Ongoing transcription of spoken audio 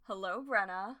Hello,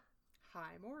 Brenna.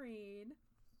 Hi, Maureen.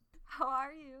 How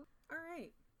are you? All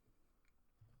right.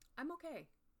 I'm okay.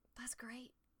 That's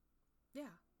great.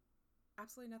 Yeah.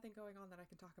 Absolutely nothing going on that I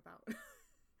can talk about.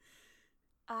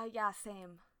 Yeah,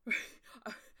 same.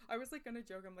 I was gonna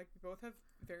joke. I'm like, we both have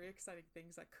very exciting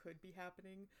things that could be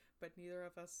happening, but neither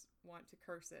of us want to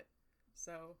curse it.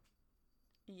 So.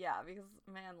 Yeah, because,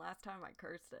 man, last time I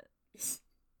cursed it.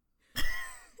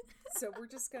 So we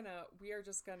are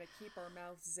just gonna keep our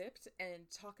mouths zipped and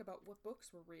talk about what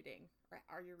books we're reading.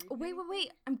 Are you reading?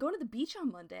 Wait. I'm going to the beach on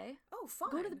Monday. Oh,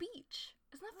 fun. Go to the beach.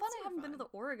 Isn't that fun? I haven't been to the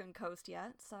Oregon coast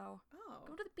yet, so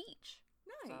go to the beach.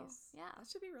 Nice. So, yeah. That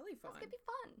should be really fun. That's gonna be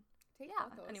fun. Take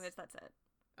photos. Anyways, that's it.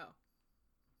 Oh,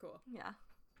 cool. Yeah.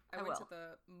 I went to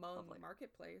the Hmong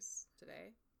marketplace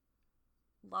today.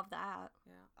 Love that.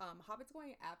 Yeah. Hobbit's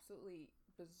going absolutely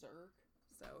berserk.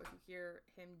 So if you hear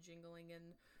him jingling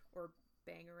in or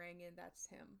bangeranging, that's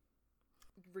him.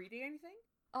 Reading anything?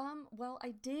 Well,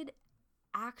 I did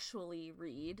actually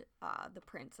read The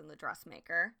Prince and the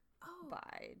Dressmaker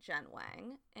by Jen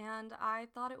Wang, and I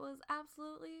thought it was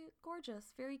absolutely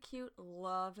gorgeous. Very cute.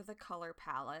 Loved the color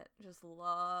palette. Just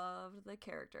loved the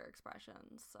character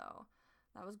expressions. So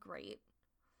that was great.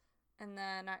 And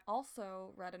then I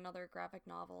also read another graphic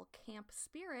novel, Camp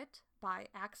Spirit by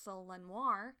Axel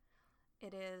Lenoir.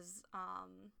 It is,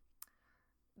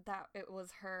 it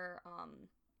was her,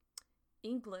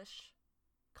 English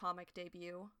comic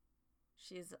debut.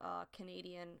 She's a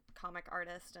Canadian comic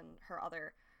artist, and her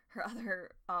other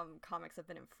comics have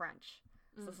been in French.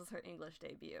 So this is her English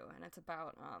debut, and it's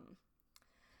about,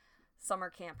 summer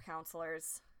camp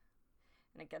counselors.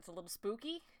 And it gets a little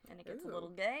spooky, and it gets a little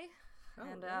gay.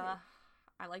 And right.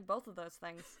 I like both of those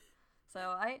things.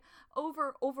 So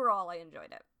overall I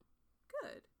enjoyed it.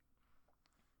 Good.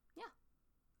 Yeah.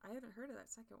 I haven't heard of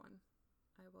that second one.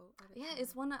 I will edit. Yeah,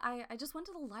 it's one I just went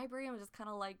to the library and was just kind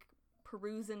of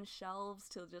perusing shelves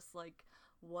to just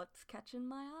what's catching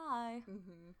my eye.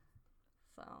 Mm-hmm.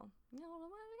 So,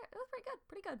 it was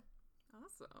pretty good.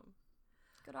 Awesome.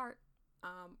 Good art.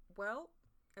 Well,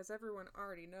 as everyone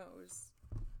already knows,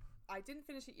 I didn't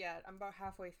finish it yet. I'm about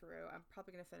halfway through. I'm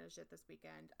probably going to finish it this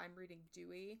weekend. I'm reading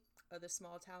Dewey, the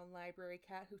small town library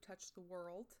cat who touched the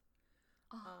world.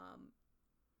 Oh.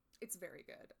 It's very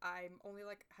good. I'm only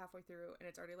halfway through, and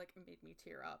it's already made me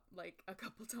tear up a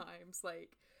couple times.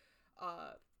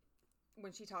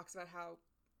 When she talks about how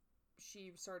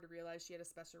she started to realize she had a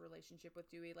special relationship with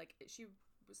Dewey. She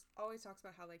always talks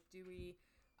about how Dewey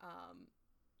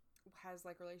has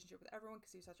a relationship with everyone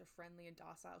because he's such a friendly and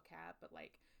docile cat, but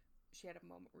she had a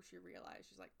moment where she realized,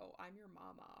 she's like, oh, I'm your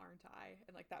mama, aren't I?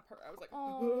 And that part, I was like,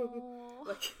 oh.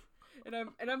 and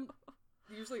I'm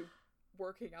usually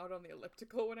working out on the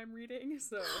elliptical when I'm reading,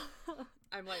 so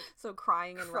I'm so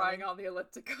crying on the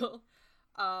elliptical.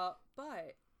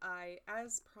 But I,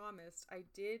 as promised, I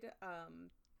did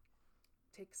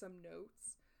take some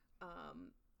notes.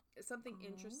 Something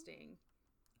interesting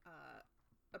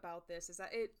about this is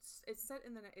that it's set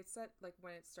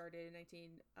when it started in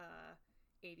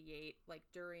 1988,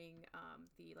 during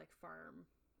the farm,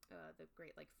 the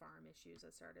great farm issues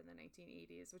that started in the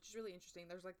 1980s, which is really interesting.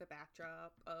 There's the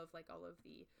backdrop of all of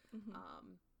the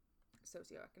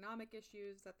socioeconomic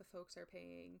issues that the folks are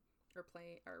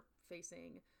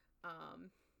facing.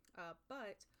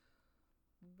 But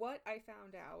what I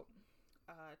found out,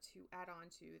 to add on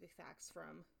to the facts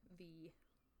from the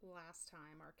last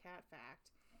time, our cat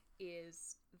fact,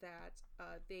 is that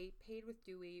they paid with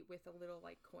Dewey with a little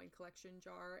coin collection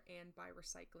jar and by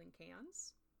recycling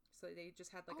cans. So they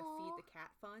just had a feed the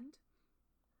cat fund.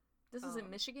 This is in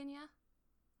Michigan, yeah?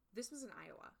 This was in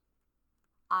Iowa.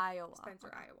 Spencer,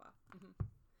 okay. Iowa. Mm-hmm.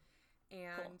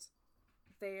 And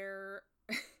they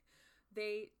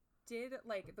did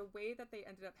the way that they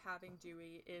ended up having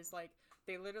Dewey is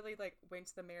they literally went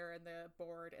to the mayor and the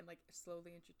board and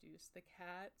slowly introduced the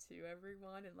cat to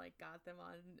everyone and got them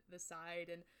on the side.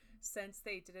 And since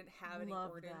they didn't have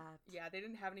they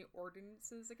didn't have any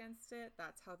ordinances against it,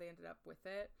 that's how they ended up with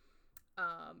it.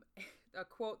 A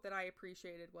quote that I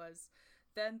appreciated was,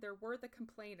 "Then there were the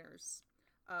complainers.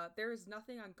 There is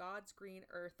nothing on God's green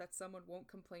earth that someone won't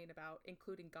complain about,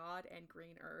 including God and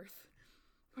green earth."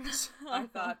 Which I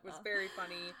thought was very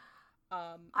funny.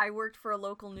 I worked for a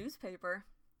local newspaper.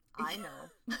 I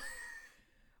know.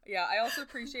 Yeah, I also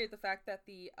appreciated the fact that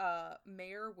the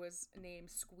mayor was named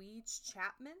Squeege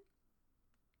Chapman.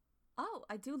 Oh,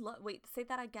 I do love... Wait, say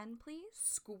that again, please?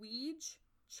 Squeege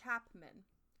Chapman.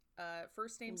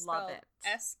 First name spelled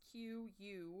Squeeege.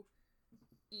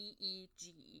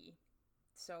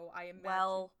 So I imagine...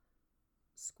 Well...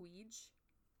 Squeege.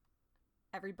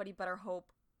 Everybody better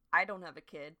hope I don't have a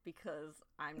kid because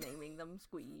I'm naming them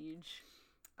Squeege.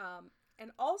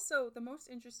 And also, the most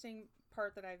interesting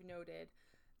part that I've noted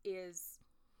is,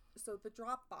 so the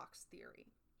drop box theory.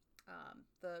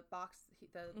 The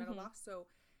metal box. So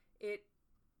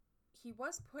he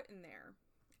was put in there,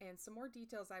 and some more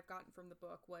details I've gotten from the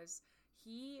book was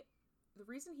the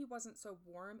reason he wasn't so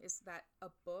warm is that a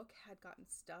book had gotten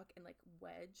stuck and like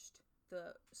wedged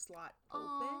the slot open.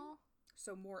 Aww.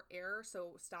 So more air,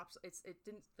 so it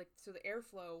didn't, like, so the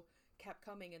airflow kept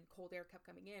coming and cold air kept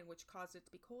coming in, which caused it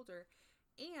to be colder.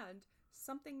 And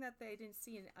something that they didn't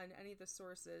see in any of the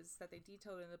sources that they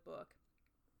detailed in the book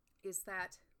is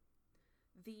that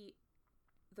the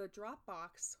drop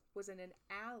box was in an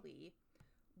alley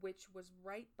which was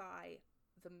right by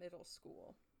the middle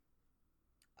school.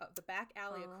 The back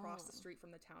alley across the street from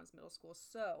the town's middle school.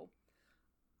 So,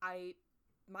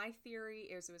 my theory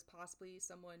is it was possibly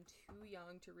someone too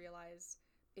young to realize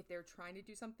if they're trying to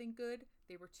do something good,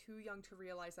 they were too young to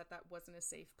realize that wasn't a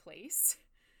safe place.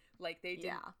 Like, they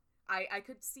didn't. Yeah. I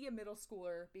could see a middle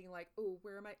schooler being like, oh,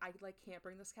 where am I? I, like, can't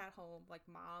bring this cat home. Like,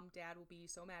 mom, dad will be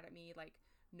so mad at me. Like,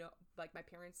 no, like, my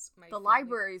parents, the family.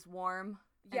 Library's warm.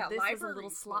 Yeah, this is a little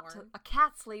slot warm. A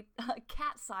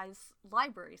cat-size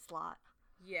library slot.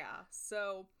 Yeah,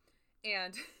 so,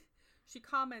 and she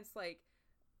comments, like,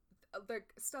 the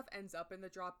stuff ends up in the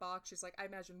Dropbox. She's like, I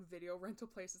imagine video rental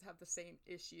places have the same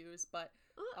issues, but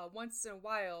once in a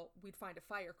while, we'd find a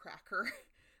firecracker.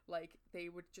 Like, they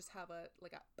would just have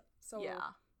so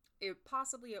yeah. It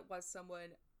was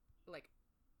someone, like,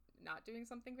 not doing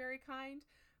something very kind,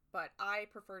 but I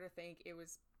prefer to think it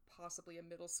was possibly a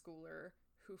middle schooler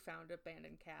who found an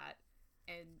abandoned cat,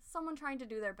 and someone trying to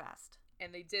do their best.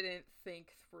 And they didn't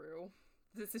think through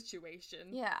the situation.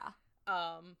 Yeah.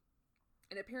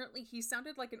 And apparently he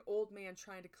sounded like an old man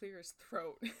trying to clear his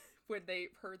throat when they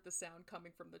heard the sound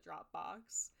coming from the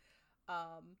Dropbox.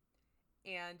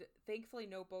 And thankfully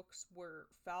no books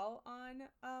fell on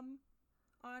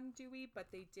Dewey,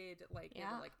 but they did, like, they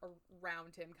were, like,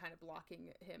 around him, kind of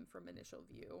blocking him from initial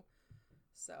view.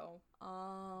 So.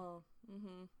 Oh.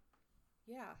 Mm-hmm.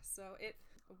 Yeah, so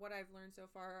what I've learned so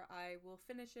far, I will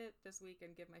finish it this week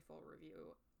and give my full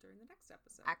review during the next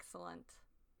episode. Excellent.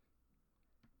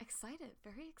 Excited.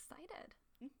 Very excited.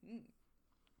 Mm-hmm.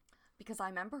 Because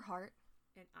I'm Ember Heart.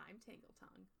 And I'm Tangle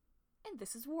Tongue. And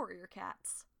this is Warrior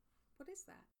Cats. What is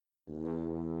that?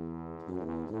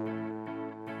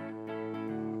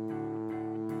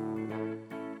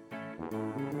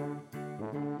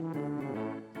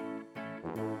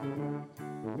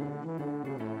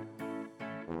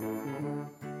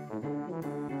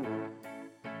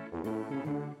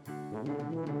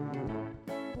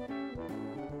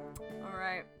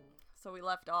 Alright, so we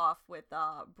left off with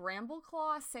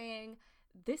Brambleclaw saying,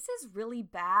 this is really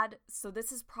bad, so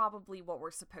this is probably what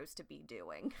we're supposed to be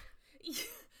doing.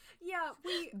 Yeah,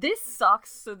 This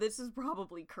sucks, so this is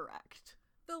probably correct.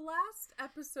 The last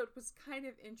episode was kind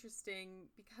of interesting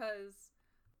because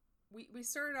we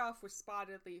started off with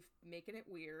Spotted Leaf making it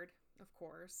weird, of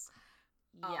course.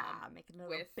 Yeah, making it a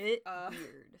bit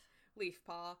weird. Leaf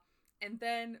Paw. And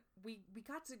then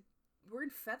we're in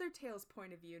Feathertail's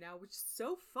point of view now, which is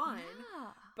so fun.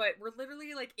 Yeah. But we're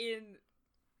literally, like, in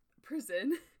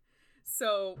prison.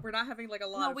 So we're not having, like, a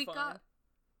lot of fun.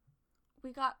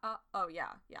 We got oh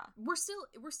yeah. We're still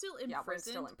in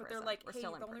prison, but they're like, hey, the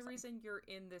only prison. reason you're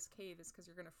in this cave is because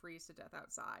you're gonna freeze to death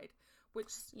outside.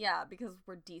 Which, yeah, because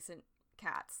we're decent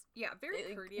cats. Yeah,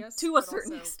 very courteous to a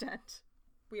certain extent.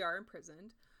 We are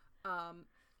imprisoned,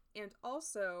 and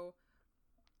also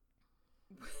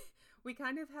we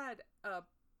kind of had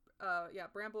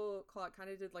Brambleclaw kind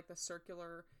of did, like, the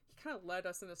circular. He kind of led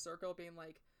us in a circle, being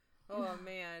like, oh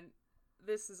man,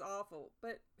 this is awful,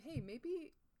 but hey,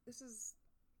 maybe this is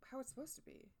how it's supposed to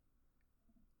be.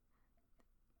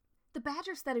 The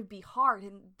badger said it'd be hard,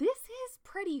 and this is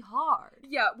pretty hard.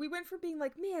 Yeah, we went from being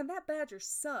like, man, that badger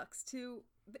sucks, to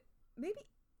maybe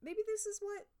this is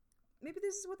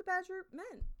what the badger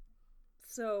meant.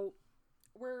 So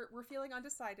we're feeling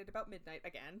undecided about Midnight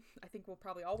again. I think we'll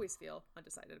probably always feel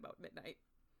undecided about Midnight.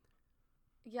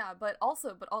 Yeah, but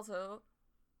also,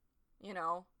 you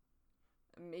know,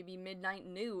 maybe Midnight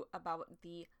knew about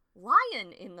the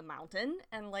lion in the mountain,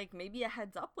 and, like, maybe a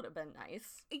heads up would have been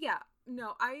nice. Yeah,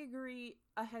 no, I agree.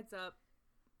 A heads up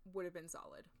would have been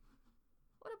solid.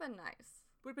 Would have been nice.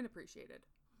 Would have been appreciated.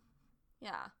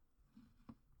 Yeah.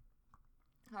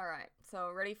 Alright, so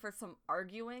ready for some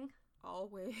arguing?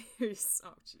 Always.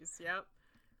 Oh, jeez, yep.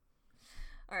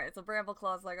 Alright, so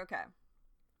Brambleclaw's like, okay,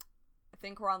 I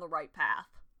think we're on the right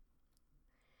path.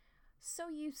 So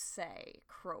you say,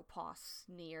 Crowpaw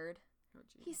sneered. Oh,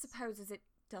 geez. He supposes it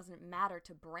doesn't matter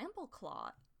to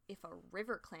Brambleclaw if a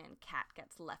River Clan cat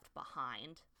gets left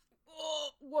behind. Oh,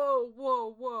 whoa,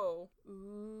 whoa, whoa.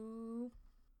 Ooh.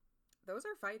 Those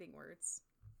are fighting words.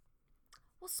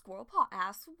 Well, Squirrelpaw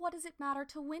asks, what does it matter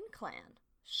to WindClan?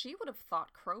 She would have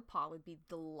thought Crowpaw would be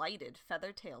delighted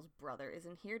Feathertail's brother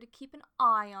isn't here to keep an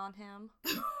eye on him.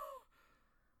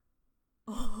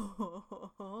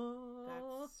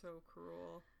 That's so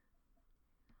cruel.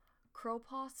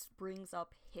 Crowpaw springs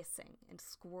up hissing, and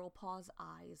Squirrelpaw's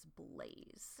eyes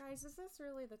blaze. Guys, is this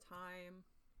really the time?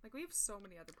 Like, we have so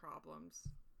many other problems.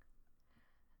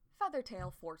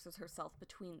 Feathertail forces herself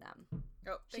between them.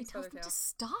 Oh, she thanks, tells them Feathertail. to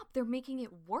stop. They're making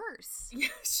it worse. Yeah,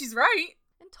 she's right.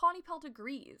 And Tawny Pelt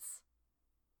agrees.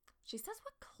 She says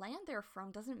what clan they're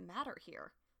from doesn't matter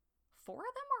here. 4 of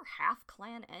them are half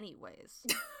clan anyways.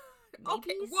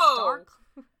 Okay, Maybe whoa.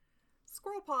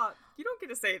 Squirrelpaw, you don't get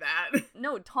to say that.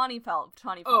 No, Tawny Pelt.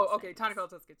 Oh, okay, Tawny Pelt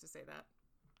does get to say that.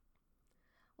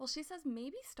 Well, she says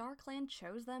maybe StarClan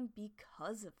chose them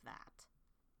because of that.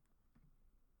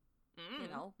 You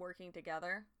know, working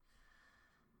together.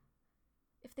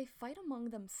 If they fight among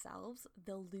themselves,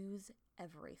 they'll lose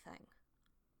everything.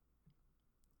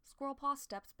 Squirrelpaw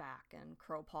steps back, and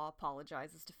Crowpaw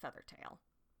apologizes to Feathertail.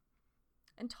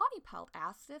 And Tawny Pelt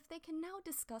asks if they can now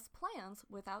discuss plans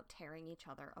without tearing each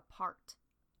other apart.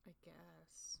 I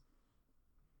guess.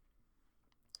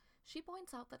 She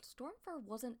points out that Stormfur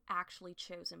wasn't actually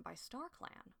chosen by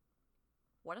StarClan.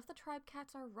 What if the tribe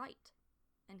cats are right,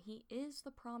 and he is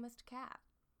the promised cat?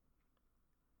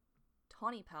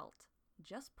 Tawny Pelt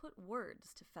just put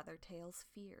words to Feathertail's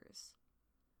fears.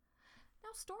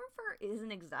 Now, Stormfur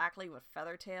isn't exactly what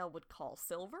Feathertail would call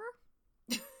silver.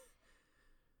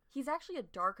 He's actually a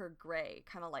darker gray,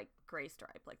 kind of like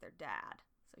Graystripe, like their dad.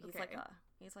 So he's Okay.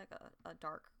 like a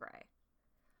dark gray.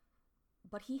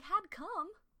 But he had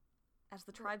come, as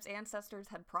the tribe's ancestors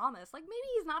had promised. Like, maybe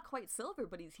he's not quite silver,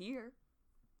 but he's here.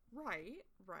 Right.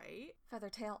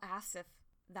 Feathertail asks if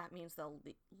that means they'll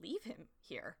leave him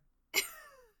here.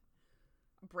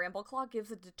 Brambleclaw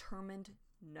gives a determined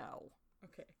no.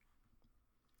 Okay.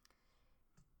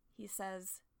 He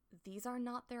says, these are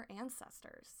not their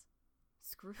ancestors.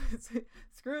 Screw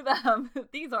them.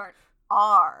 These aren't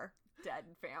our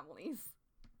dead families.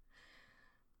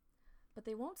 But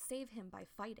they won't save him by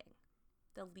fighting.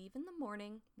 They'll leave in the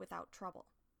morning without trouble.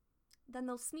 Then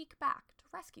they'll sneak back to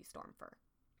rescue Stormfur.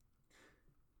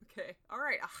 Okay. All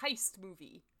right. A heist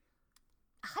movie.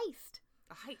 A heist.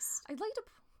 A heist. I'd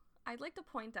like to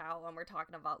point out when we're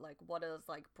talking about like what does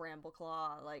like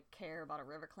Brambleclaw like care about a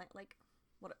River Clan, like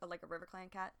what like a River Clan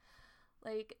cat.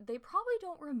 Like, they probably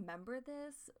don't remember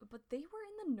this, but they were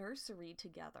in the nursery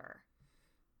together.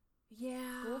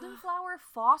 Yeah. Goldenflower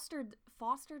fostered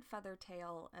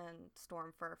Feathertail and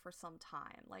Stormfur for some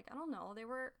time. Like, I don't know, they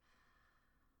were,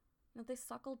 you know, they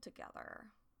suckled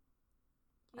together.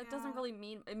 That doesn't really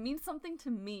mean, it means something to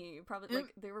me. Probably,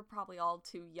 like, they were probably all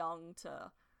too young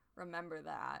to remember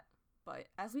that. But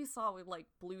as we saw with, like,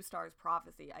 Blue Star's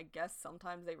prophecy, I guess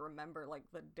sometimes they remember, like,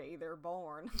 the day they're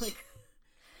born. Like...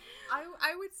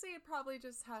 I would say it probably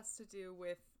just has to do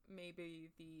with maybe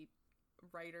the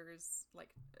writers,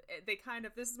 like, they kind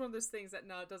of, this is one of those things that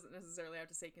doesn't necessarily have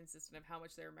to stay consistent of how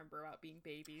much they remember about being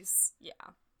babies. Yeah.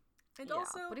 And yeah,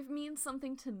 also... But it means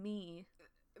something to me.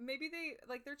 Maybe they,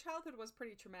 like, their childhood was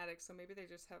pretty traumatic, so maybe they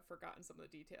just have forgotten some of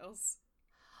the details.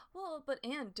 Well,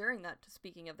 and during that,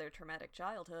 speaking of their traumatic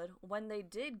childhood, when they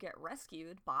did get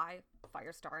rescued by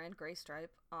Firestar and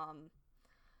Graystripe,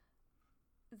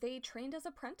 they trained as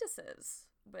apprentices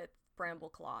with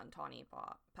Brambleclaw and Tawny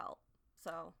Pelt.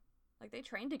 So, like, they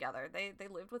trained together. They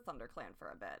lived with ThunderClan for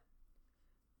a bit.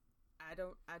 I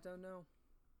don't know.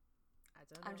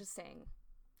 I'm just saying.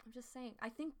 I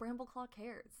think Brambleclaw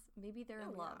cares. Maybe they're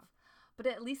in love. Yeah. But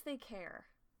at least they care.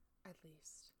 At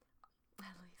least.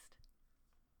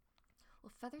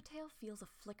 Well, Feathertail feels a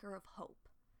flicker of hope.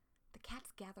 The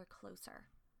cats gather closer.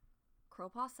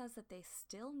 Crowpaw says that they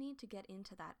still need to get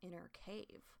into that inner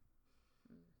cave.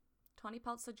 Tawny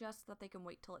Pelt suggests that they can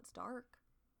wait till it's dark.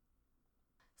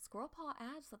 Squirrelpaw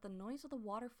adds that the noise of the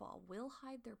waterfall will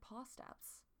hide their paw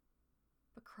steps.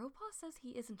 But Crowpaw says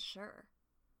he isn't sure.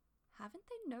 Haven't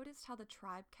they noticed how the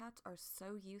tribe cats are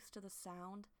so used to the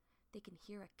sound they can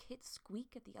hear a kit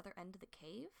squeak at the other end of the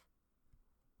cave?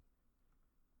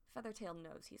 Feathertail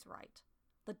knows he's right.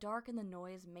 The dark and the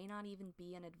noise may not even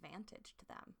be an advantage to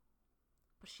them.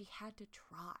 But she had to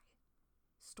try.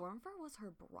 Stormfur was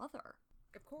her brother.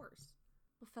 Of course.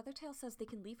 Well, Feathertail says they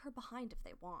can leave her behind if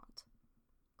they want.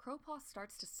 Crowpaw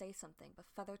starts to say something, but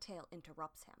Feathertail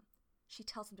interrupts him. She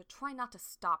tells him to try not to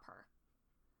stop her.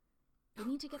 They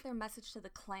need to get their message to the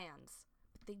clans,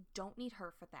 but They don't need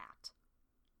her for that.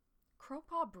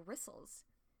 Crowpaw bristles.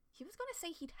 He was going to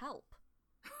say he'd help.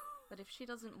 But if she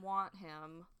doesn't want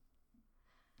him...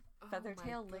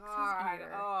 Feathertail licks his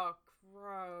ear. Oh,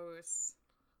 gross.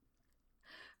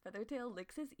 Feathertail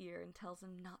licks his ear and tells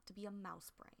him not to be a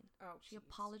mouse brain. Oh, she geez.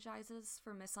 apologizes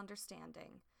for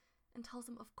misunderstanding and tells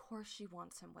him of course she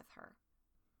wants him with her.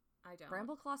 I don't.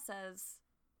 Brambleclaw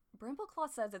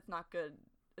says it's not good.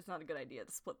 It's not a good idea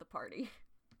to split the party.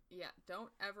 Yeah,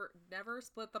 never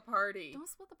split the party. Don't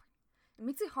split the party. It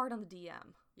makes it hard on the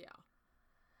DM. Yeah.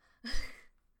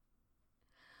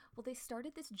 Well, they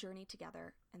started this journey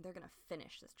together, and they're going to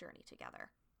finish this journey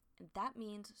together. And that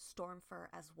means Stormfur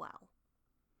as well.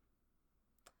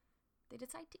 They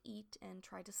decide to eat and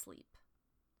try to sleep,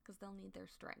 because they'll need their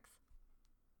strength.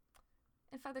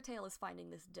 And Feathertail is finding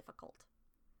this difficult.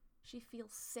 She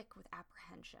feels sick with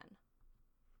apprehension.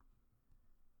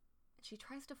 And she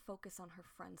tries to focus on her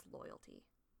friend's loyalty.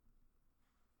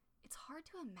 It's hard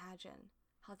to imagine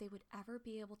how they would ever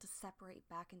be able to separate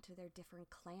back into their different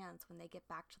clans when they get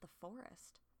back to the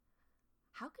forest.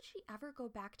 How could she ever go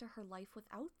back to her life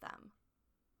without them?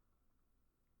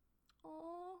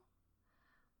 Oh,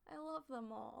 I love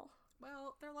them all.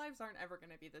 Well, their lives aren't ever going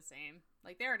to be the same.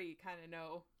 Like, they already kind of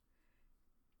know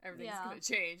everything's going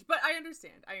to change. But I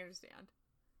understand.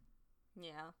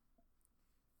 Yeah.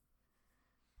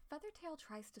 Feathertail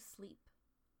tries to sleep,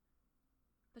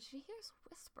 but she hears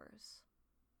whispers.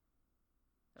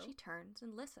 Oh. She turns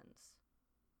and listens.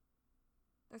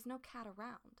 There's no cat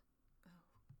around. Oh.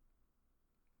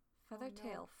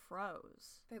 Feathertail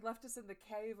froze. They left us in the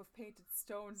cave of painted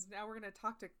stones. Now we're going to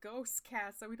talk to ghost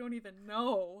cats that we don't even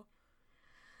know.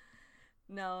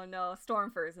 No,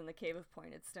 Stormfur's in the Cave of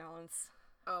Pointed Stones.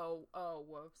 Oh,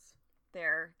 whoops.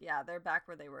 They're back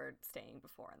where they were staying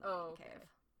before in the main cave.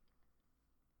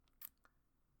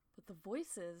 But the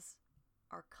voices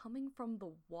are coming from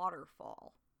the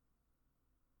waterfall.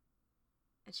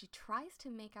 And she tries to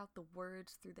make out the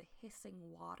words through the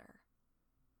hissing water.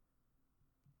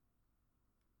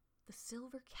 The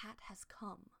silver cat has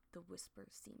come, the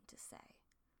whispers seem to say.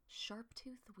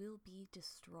 Sharptooth will be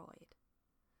destroyed.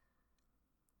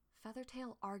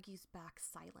 Feathertail argues back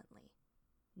silently.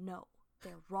 No,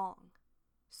 they're wrong.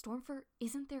 Stormfur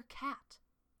isn't their cat.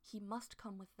 He must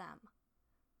come with them.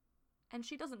 And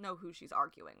she doesn't know who she's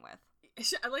arguing with.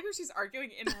 I like how she's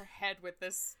arguing in her head with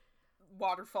this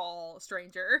waterfall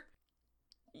stranger.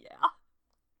 Yeah.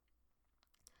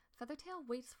 Feathertail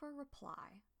waits for a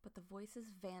reply, but the voices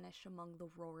vanish among the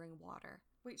roaring water.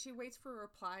 Wait, she waits for a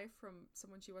reply from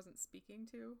someone she wasn't speaking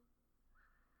to?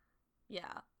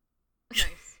 Yeah.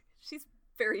 Nice. She's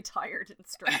very tired and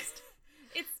stressed.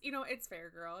 It's fair,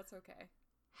 girl. It's okay.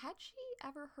 Had she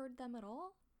ever heard them at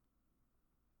all?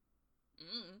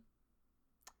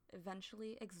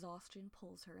 Eventually, exhaustion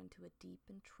pulls her into a deep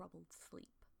and troubled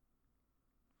sleep.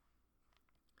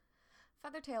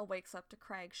 Feathertail wakes up to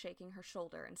Craig shaking her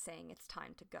shoulder and saying it's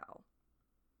time to go.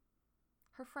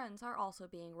 Her friends are also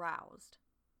being roused.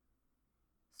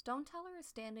 Stoneteller is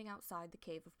standing outside the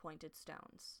Cave of Pointed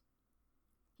Stones.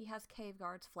 He has cave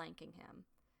guards flanking him,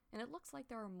 and it looks like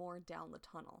there are more down the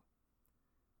tunnel.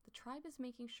 The tribe is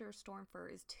making sure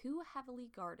Stormfur is too heavily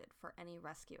guarded for any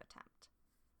rescue attempt.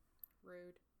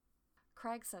 Rude.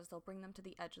 Craig says they'll bring them to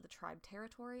the edge of the tribe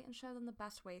territory and show them the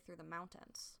best way through the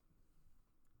mountains.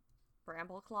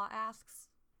 Brambleclaw asks,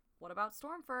 "What about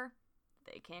Stormfur?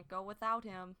 They can't go without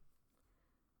him."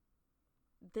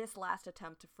 This last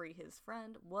attempt to free his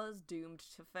friend was doomed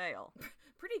to fail.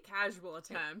 Pretty casual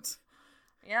attempt.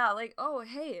 Yeah, like, oh,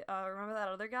 hey, remember that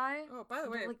other guy? Oh, by the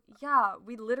way. Like, yeah,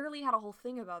 we literally had a whole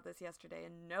thing about this yesterday,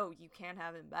 and no, you can't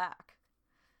have him back.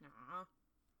 Nah.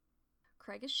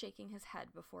 Craig is shaking his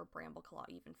head before Brambleclaw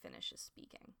even finishes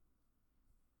speaking.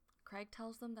 Craig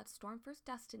tells them that Stormfur's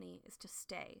destiny is to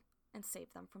stay and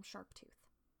save them from Sharptooth.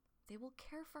 They will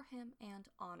care for him and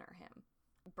honor him.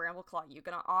 Brambleclaw, you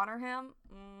gonna honor him?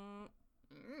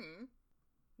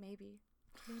 Maybe.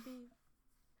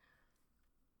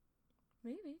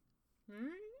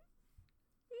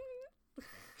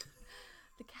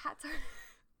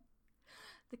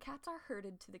 The cats are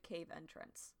herded to the cave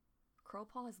entrance.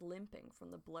 Crowpaw is limping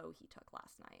from the blow he took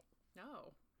last night.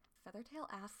 No. Feathertail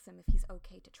asks him if he's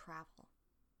okay to travel.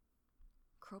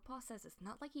 Crowpaw says it's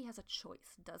not like he has a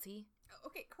choice, does he?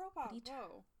 Okay, Crowpaw,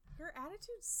 whoa. Your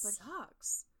attitude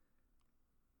sucks.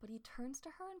 But he turns to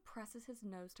her and presses his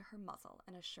nose to her muzzle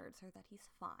and assures her that he's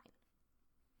fine.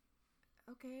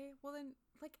 Okay, well then,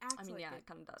 act it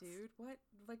kind of does. Dude. What?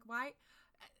 Why?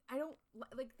 I don't,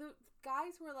 the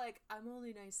guys who are I'm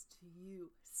only nice to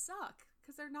you suck,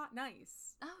 because they're not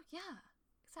nice. Oh, yeah.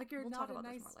 You're not a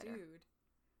nice dude.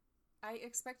 I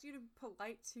expect you to be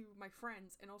polite to my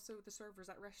friends and also the servers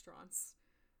at restaurants.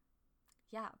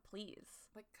 Yeah, please.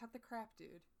 Like, cut the crap,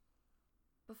 dude.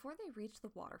 Before they reach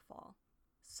the waterfall,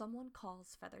 someone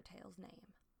calls Feathertail's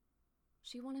name.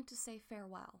 She wanted to say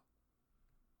farewell.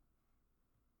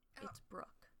 It's Brooke.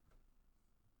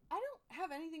 I don't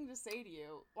have anything to say to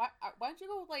you. Why don't you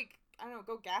go, like, I don't know,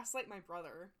 go gaslight my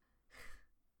brother?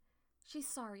 She's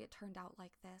sorry it turned out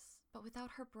like this, but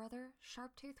without her brother,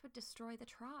 Sharptooth would destroy the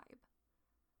tribe.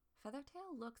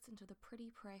 Feathertail looks into the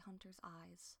pretty prey hunter's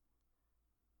eyes.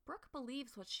 Brooke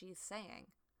believes what she's saying,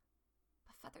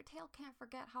 but Feathertail can't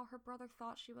forget how her brother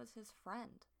thought she was his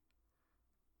friend.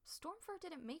 Stormfur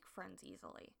didn't make friends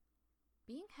easily.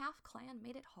 Being half-clan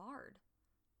made it hard,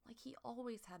 like he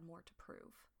always had more to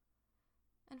prove.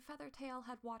 And Feathertail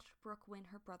had watched Brooke win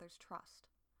her brother's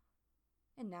trust.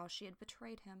 And now she had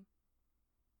betrayed him.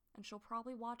 And she'll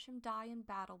probably watch him die in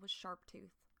battle with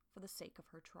Sharptooth for the sake of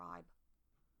her tribe.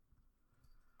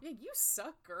 Yeah, you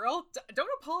suck, girl. Don't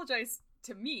apologize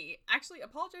to me. Actually,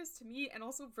 apologize to me and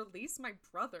also release my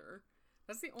brother.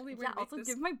 That's the only way to make also this...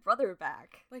 give my brother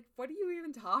back. Like, what are you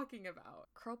even talking about?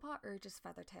 Crowpaw urges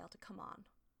Feathertail to come on.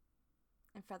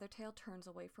 And Feathertail turns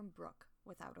away from Brooke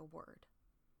without a word.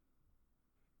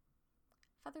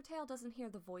 Feathertail doesn't hear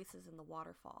the voices in the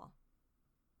waterfall,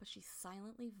 but she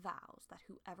silently vows that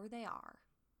whoever they are,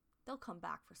 they'll come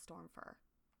back for Stormfur.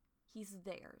 He's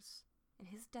theirs, and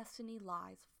his destiny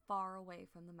lies far away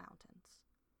from the mountains.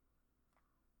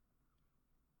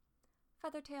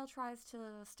 Feathertail tries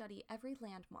to study every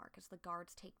landmark as the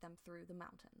guards take them through the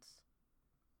mountains.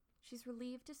 She's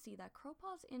relieved to see that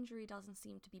Crowpaw's injury doesn't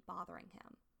seem to be bothering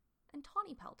him, and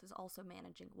Tawnypelt is also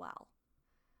managing well.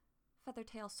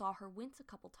 Feathertail saw her wince a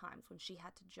couple times when she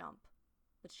had to jump,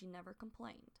 but she never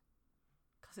complained.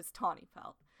 'Cause it's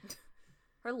Tawnypelt.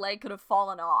 Her leg could have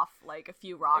fallen off like a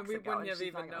few rocks ago, and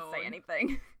she's not gonna say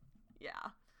anything.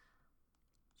 Yeah.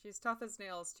 She's tough as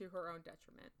nails to her own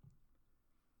detriment.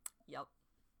 Yep.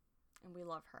 And we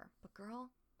love her. But girl,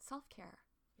 self-care.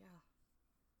 Yeah.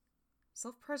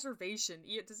 Self-preservation.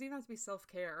 It doesn't even have to be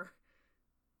self-care.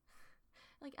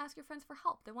 Like, ask your friends for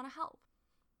help. They want to help.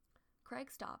 Craig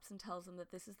stops and tells them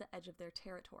that this is the edge of their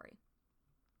territory.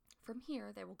 From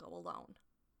here, they will go alone.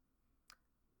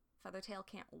 Feathertail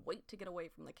can't wait to get away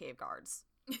from the cave guards.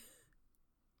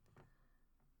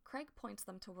 Craig points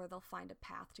them to where they'll find a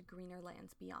path to greener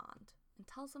lands beyond, and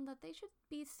tells them that they should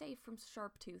be safe from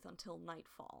Sharptooth until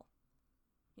nightfall.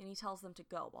 And he tells them to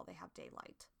go while they have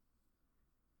daylight.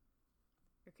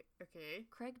 Okay.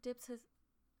 Craig dips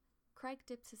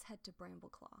his head to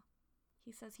Brambleclaw.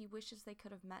 He says he wishes they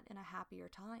could have met in a happier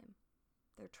time.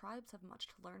 Their tribes have much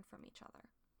to learn from each other.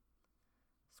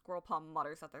 Squirrelpaw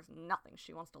mutters that there's nothing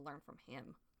she wants to learn from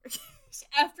him.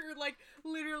 After, like,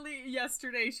 literally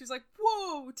yesterday, she was like,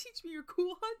 whoa, teach me your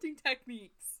cool hunting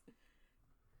techniques.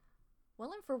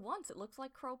 Well, and for once, it looks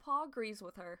like Crowpaw agrees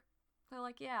with her. They're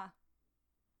like, yeah,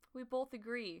 we both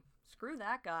agree. Screw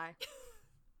that guy.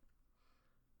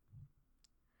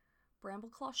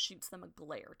 Brambleclaw shoots them a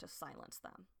glare to silence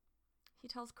them. He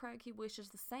tells Craig he wishes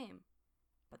the same,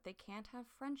 but they can't have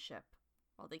friendship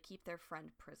while they keep their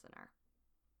friend prisoner.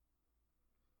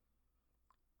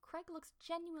 Craig looks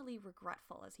genuinely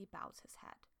regretful as he bows his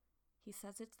head. He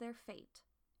says it's their fate,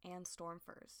 and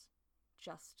Stormfur's,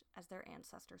 just as their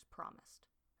ancestors promised.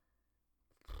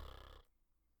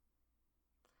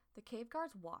 The cave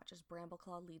guards watch as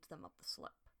Brambleclaw leads them up the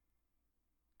slope.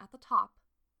 At the top,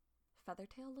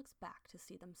 Feathertail looks back to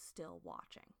see them still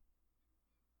watching.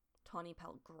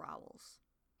 Tawnypelt growls.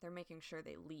 They're making sure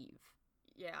they leave.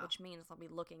 Yeah. Which means they'll be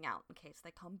looking out in case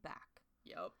they come back.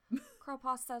 Yep.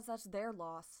 Crowpaw says that's their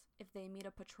loss. If they meet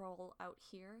a patrol out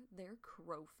here, they're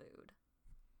crow food.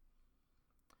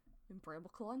 And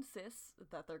Brambleclaw insists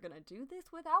that they're gonna do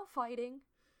this without fighting,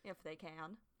 if they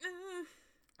can.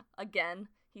 Again,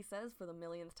 he says for the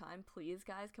millionth time, please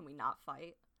guys, can we not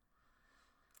fight?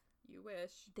 You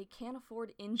wish. They can't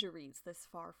afford injuries this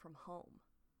far from home.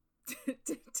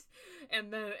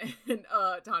 and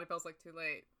Tawnypelt's like, too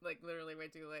late. Like, literally way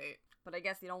too late. But I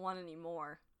guess you don't want any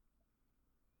more.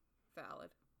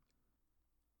 Valid.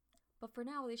 But for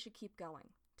now, they should keep going,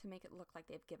 to make it look like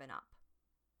they've given up.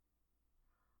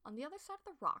 On the other side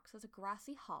of the rocks is a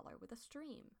grassy hollow with a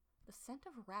stream. The scent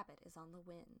of rabbit is on the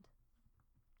wind.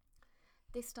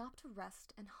 They stop to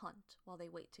rest and hunt while they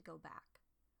wait to go back.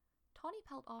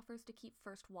 Tawnypelt offers to keep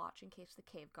first watch in case the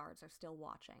cave guards are still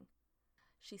watching.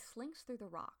 She slinks through the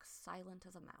rocks, silent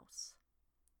as a mouse.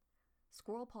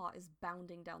 Squirrelpaw is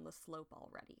bounding down the slope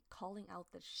already, calling out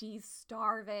that she's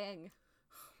starving.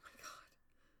 Oh my god.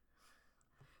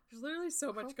 There's literally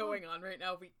so much going on right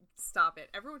now. Stop it.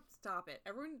 Everyone stop it.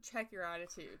 Everyone check your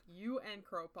attitude. You and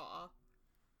Crowpaw.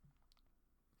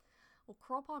 Well,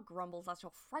 Crowpaw grumbles that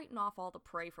she'll frighten off all the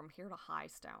prey from here to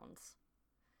Highstones.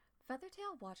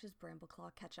 Feathertail watches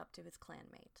Brambleclaw catch up to his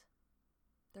clanmate.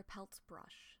 Their pelts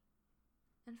brush,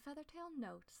 and Feathertail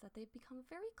notes that they've become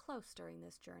very close during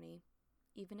this journey,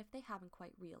 even if they haven't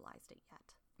quite realized it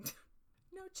yet.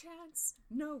 No chance,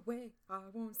 no way, I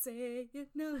won't say it,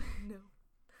 no, no.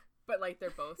 But, like, they're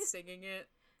both singing it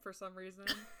for some reason.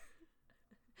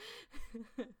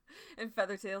 And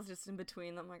Feathertail's just in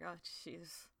between them, like, oh,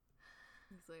 jeez.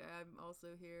 He's like, I'm also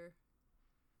here.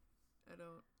 I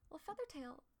don't... Well,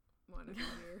 Feathertail... want to be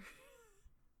here.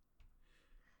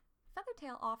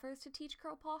 Feathertail offers to teach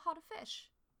Crowpaw how to fish.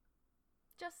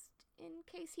 Just in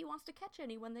case he wants to catch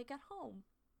any when they get home.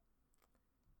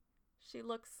 She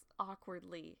looks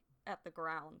awkwardly at the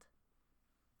ground.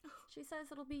 She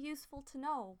says it'll be useful to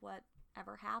know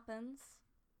whatever happens.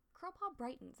 Crowpaw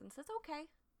brightens and says okay.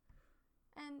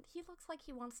 And he looks like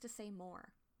he wants to say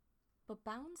more, but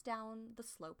bounds down the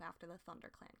slope after the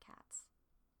ThunderClan cats.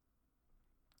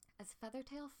 As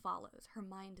Feathertail follows, her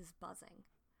mind is buzzing.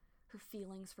 Her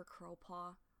feelings for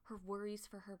Crowpaw, her worries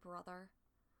for her brother.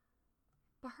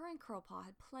 But her and Crowpaw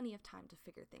had plenty of time to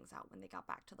figure things out when they got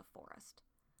back to the forest.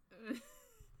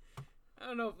 I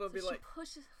don't know if they'll be like...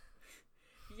 pushes...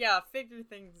 Yeah, figure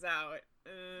things out.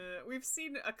 We've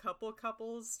seen a couple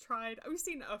couples tried... We've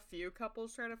seen a few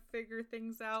couples try to figure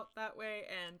things out that way,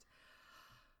 and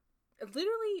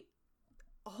literally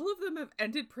all of them have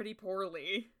ended pretty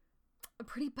poorly.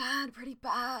 Pretty bad.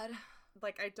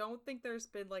 Like, I don't think there's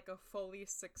been, like, a fully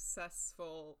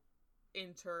successful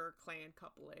inter-clan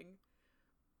coupling.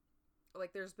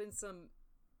 Like, there's been some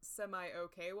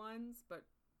semi-okay ones, but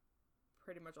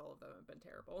pretty much all of them have been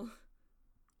terrible.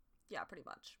 Yeah, pretty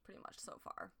much so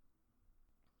far.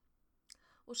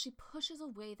 Well, she pushes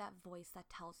away that voice that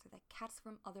tells her that cats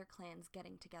from other clans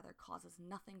getting together causes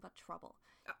nothing but trouble,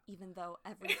 even though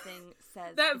everything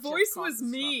says that voice was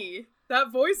me.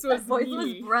 That voice was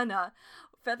Brenna.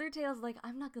 Feathertail's like,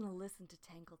 I'm not gonna listen to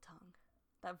Tangletongue.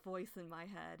 That voice in my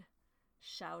head,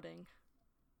 shouting.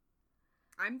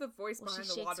 I'm the voice behind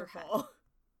the waterfall.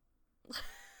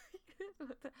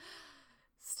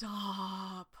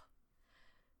 Stop.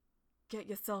 Get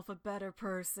yourself a better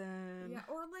person. Yeah,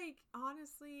 or, like,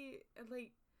 honestly,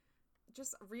 like,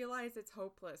 just realize it's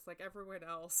hopeless, like everyone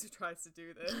else who tries to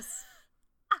do this.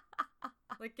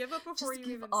 Like, give up before you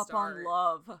even start. Just give up on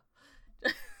love.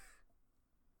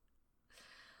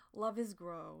 Love is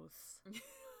gross.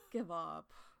 Give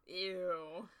up.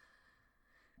 Ew.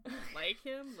 Like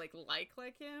him? Like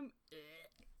him?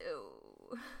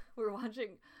 Ew. We're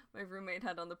watching... My roommate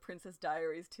had on the Princess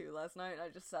Diaries too last night, and I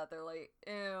just sat there like,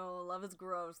 ew, love is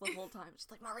gross the whole time.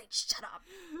 She's like, Maureen, shut up.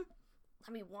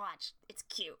 Let me watch. It's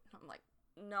cute. I'm like,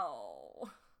 no.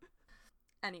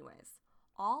 Anyways,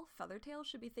 all Feathertail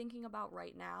should be thinking about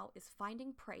right now is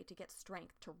finding prey to get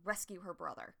strength to rescue her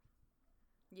brother.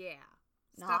 Yeah.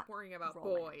 Stop worrying about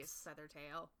boys,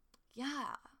 Feathertail.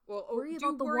 Yeah. Well, worry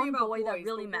about the one boy that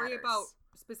really matters. Worry about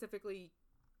specifically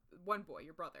one boy,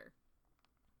 your brother.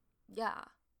 Yeah.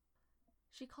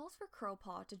 She calls for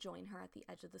Crowpaw to join her at the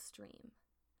edge of the stream,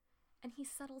 and he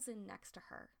settles in next to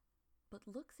her, but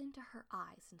looks into her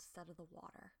eyes instead of the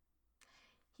water.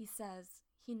 He says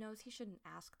he knows he shouldn't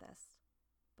ask this,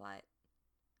 but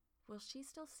will she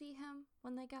still see him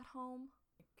when they get home?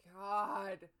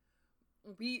 God.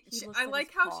 I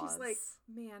like how she's like,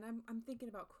 man, I'm thinking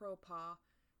about Crowpaw,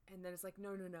 and then it's like,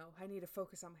 no, I need to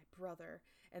focus on my brother.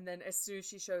 And then as soon as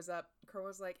she shows up,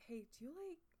 Crowpaw's like, hey, do you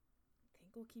think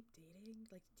we'll keep dating?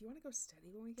 Like, do you want to go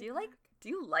steady when we get back? Do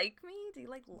you like me? Do you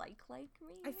like me?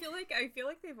 I feel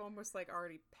like they've almost like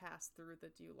already passed through the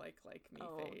do you like me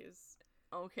phase.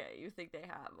 Okay, you think they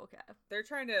have? Okay. They're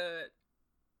trying to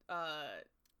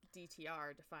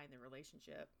DTR, define the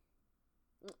relationship.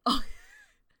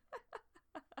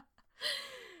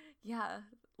 Yeah,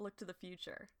 look to the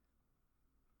future.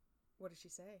 What did she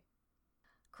say?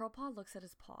 Crowpaw looks at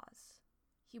his paws.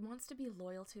 He wants to be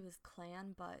loyal to his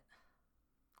clan, but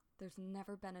there's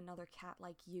never been another cat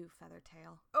like you,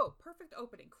 Feathertail. Oh, perfect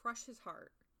opening. Crush his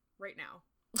heart. Right now.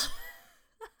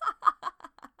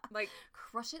 Like,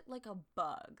 crush it like a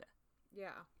bug.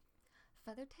 Yeah.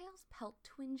 Feathertail's pelt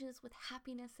twinges with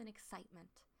happiness and excitement,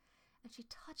 and she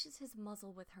touches his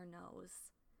muzzle with her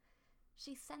nose.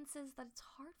 She senses that it's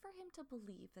hard for him to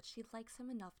believe that she likes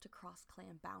him enough to cross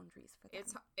clan boundaries for them.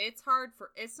 It's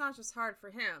not just hard for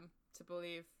him to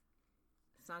believe.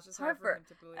 It's not just It's hard hard for for him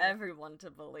to believe. everyone to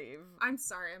believe. I'm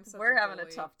sorry, I'm such We're a having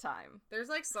bully. a tough time. There's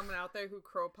like someone out there who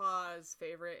Crowpaw's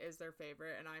favorite is their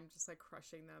favorite, and I'm just like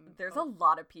crushing them. There's a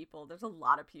lot of people. There's a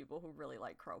lot of people who really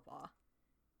like Crowpaw.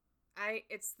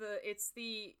 It's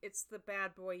the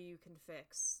bad boy you can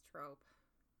fix trope.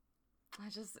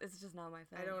 It's just not my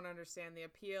thing. I don't understand the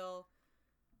appeal.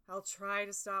 I'll try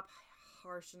to stop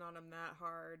harshing on him that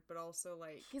hard, but also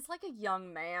like He's like a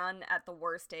young man at the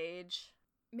worst age.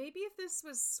 maybe if this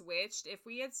was switched, if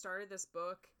we had started this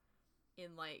book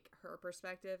in like her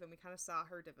perspective and we kind of saw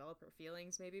her develop her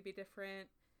feelings, maybe it'd be different.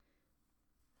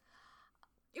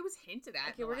 It was hinted at.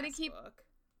 Okay, in the we're gonna last keep- book.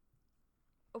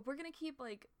 We're gonna keep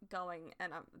like going,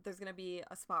 and there's gonna be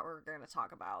a spot where we're gonna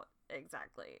talk about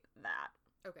exactly that.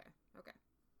 Okay.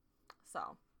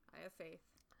 So, I have faith.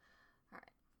 all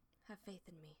right, have faith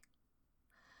in me.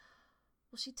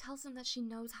 Well, she tells him that she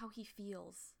knows how he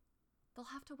feels. They'll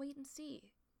have to wait and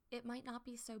see. It might not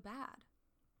be so bad.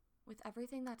 With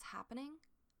everything that's happening,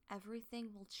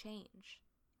 everything will change.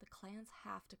 The clans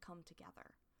have to come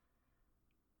together.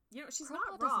 You know, she's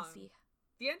Crowpaw not wrong. doesn't see.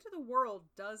 The end of the world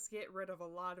does get rid of a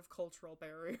lot of cultural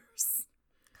barriers.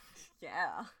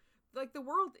 Yeah. Like, the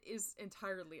world is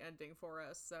entirely ending for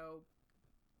us, so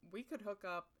we could hook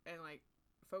up and, like,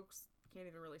 folks can't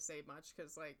even really say much,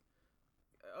 because, like,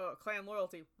 clan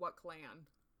loyalty, what clan?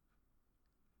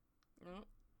 Mm.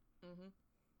 Mm-hmm.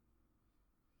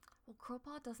 Well,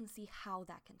 Crowpaw doesn't see how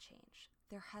that can change.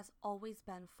 There has always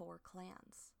been 4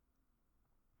 clans.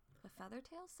 But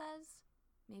Feathertail says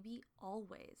maybe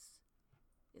always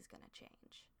is gonna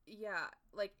change. Yeah,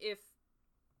 like, if...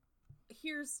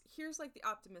 Here's like, the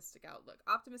optimistic outlook.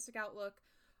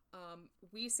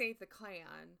 We save the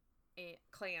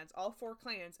clans, all 4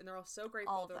 clans, and they're all so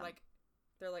grateful. All of They're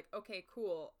them. like, okay,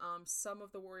 cool. Some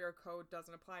of the warrior code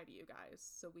doesn't apply to you guys,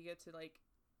 so we get to like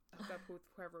hook up with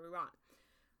whoever we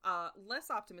want.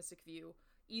 Less optimistic view: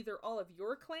 either all of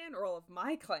your clan or all of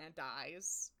my clan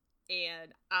dies,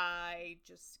 and I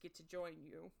just get to join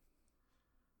you.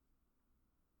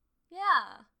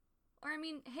 Yeah. Or, I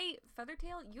mean, hey,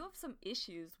 Feathertail, you have some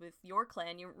issues with your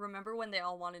clan. You remember when they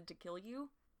all wanted to kill you?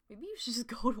 Maybe you should just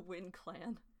go to Wind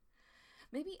Clan.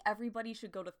 Maybe everybody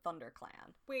should go to Thunder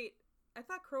Clan. Wait, I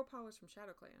thought Crowpaw was from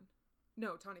Shadow Clan.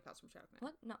 No, Tawny Paw's from Shadow Clan.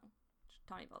 What? No.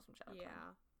 Tawny Bell's from Shadow Clan.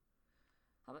 Yeah.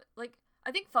 How about, like,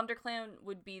 I think Thunder Clan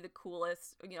would be the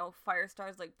coolest. You know,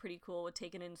 Firestar's, like, pretty cool with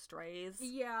taking in strays.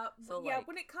 Yeah, So, yeah. like-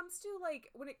 When it comes to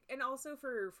like and also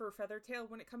for Feathertail,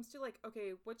 when it comes to like,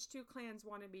 okay, which 2 clans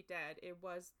want to be dead? It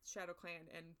was Shadow Clan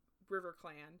and River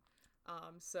Clan.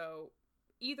 So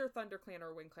either Thunder Clan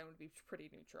or Wind Clan would be pretty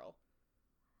neutral.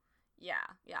 Yeah.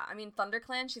 I mean, Thunder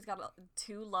Clan, she's got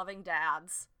 2 loving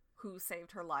dads who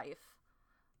saved her life.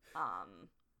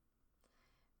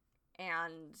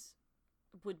 And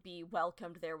would be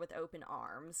welcomed there with open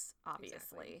arms, obviously.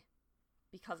 Exactly.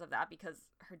 Because of that, because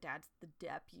her dad's the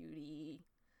deputy.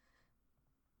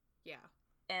 Yeah.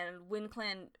 And Wind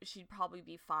Clan, she'd probably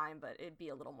be fine, but it'd be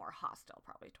a little more hostile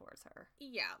probably towards her.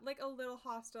 Yeah, like a little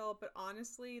hostile, but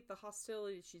honestly, the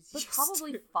hostility she's But used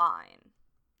probably to. fine.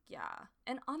 Yeah.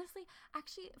 And honestly,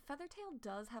 actually, Feathertail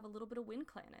does have a little bit of Wind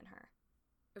Clan in her.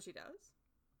 Oh, she does?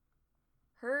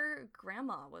 Her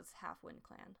grandma was half Wind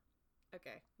Clan.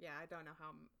 Okay, yeah, I don't know how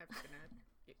I'm ever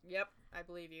gonna... Yep, I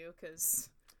believe you, because...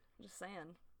 I'm just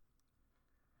saying.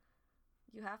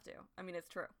 You have to. I mean, it's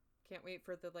true. Can't wait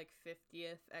for the, like,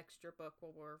 50th extra book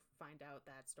where we'll find out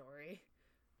that story.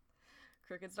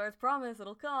 Crooked Star's promise,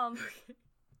 it'll come.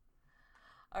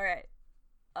 Alright.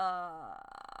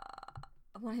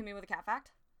 Want to hit me with a cat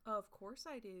fact? Of course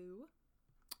I do.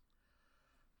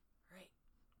 Alright,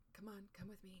 come on, come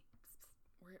with me.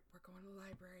 We're going to the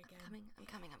library again. I'm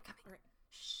coming. Alright,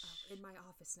 Shh. in my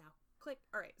office now. Click.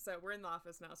 Alright, so we're in the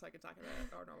office now, so I can talk about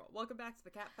it our normal. Welcome back to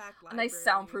the Cat Fact A Library. nice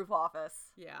soundproof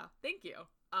office. Yeah, thank you.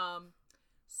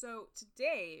 So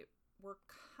today we're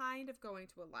kind of going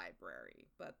to a library,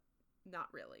 but not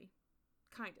really.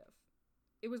 Kind of.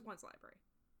 It was once a library.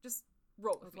 Just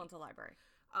roll It with was me. once a library.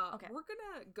 Okay. We're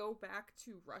gonna go back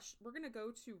to Russia. We're gonna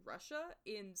go to Russia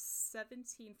in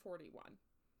 1741.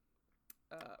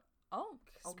 Oh,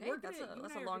 'Cause okay. we're That's gonna- you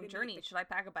and a I are long gonna journey. meet the- Should I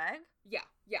pack a bag? Yeah,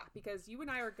 because you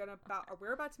and I are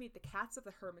we're about to meet the Cats of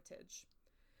the Hermitage,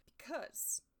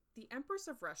 because the Empress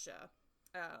of Russia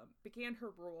began her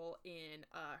rule in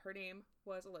her name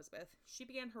was Elizabeth. She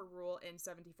began her rule in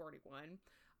 1741.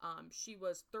 She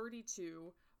was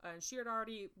 32. And she had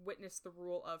already witnessed the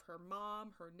rule of her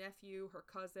mom, her nephew, her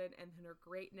cousin, and then her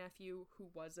great-nephew, who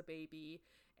was a baby.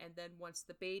 And then once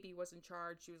the baby was in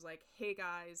charge, she was like, hey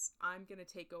guys, I'm gonna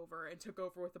take over, and took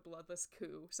over with a bloodless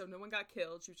coup. So no one got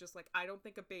killed. She was just like, I don't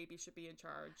think a baby should be in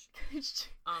charge.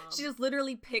 She just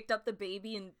literally picked up the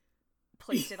baby and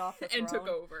placed it off the throne. And took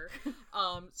over.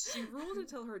 She ruled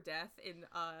until her death in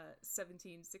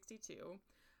 1762.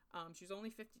 She was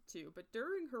only 52, but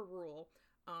during her rule,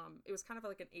 it was kind of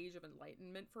like an age of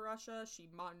enlightenment for Russia. She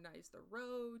modernized the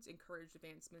roads, encouraged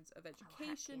advancements of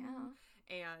education,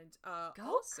 and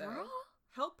also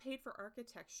helped paid for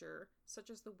architecture such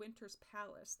as the Winter's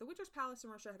Palace. The Winter's Palace in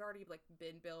Russia had already like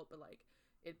been built, but like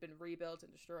it'd been rebuilt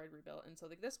and destroyed, rebuilt, and so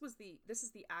like this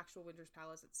is the actual Winter's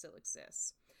Palace that still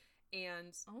exists.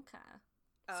 And so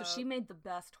she made the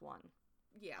best one.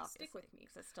 Yeah, obviously. Stick with me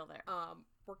because it's still there.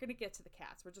 We're gonna get to the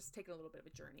cats. We're just taking a little bit of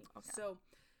a journey. Okay. So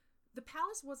the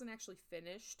palace wasn't actually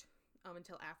finished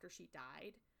until after she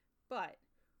died, but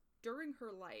during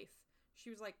her life, she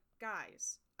was like,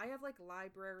 guys, I have like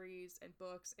libraries and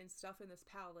books and stuff in this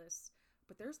palace,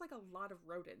 but there's like a lot of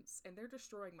rodents and they're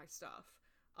destroying my stuff.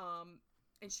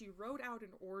 And she wrote out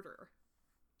an order.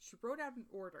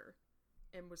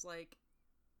 And was like,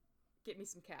 get me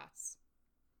some cats.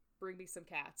 Bring me some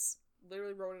cats.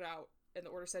 Literally wrote it out, and the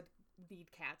order said,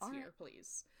 need cats here,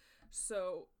 please.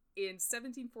 So in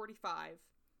 1745,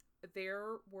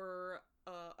 there were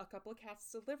a couple of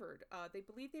cats delivered. They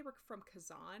believed they were from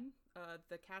Kazan.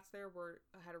 The cats there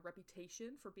had a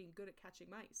reputation for being good at catching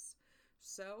mice.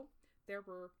 So there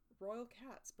were royal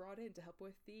cats brought in to help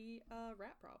with the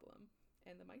rat problem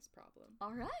and the mice problem.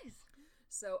 All right.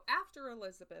 So after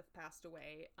Elizabeth passed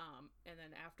away, and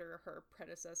then after her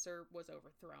predecessor was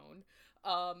overthrown,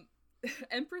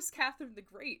 Empress Catherine the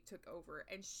Great took over,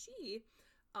 and she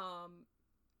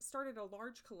started a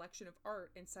large collection of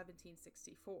art in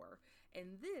 1764.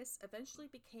 And this eventually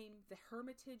became the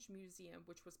Hermitage Museum,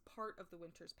 which was part of the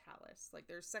Winter's Palace. Like,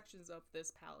 there's sections of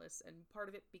this palace, and part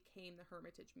of it became the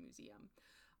Hermitage Museum,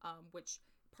 which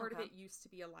part of it used to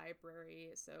be a library,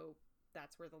 so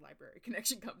that's where the library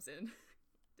connection comes in.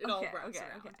 It all wraps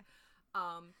around.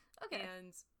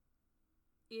 And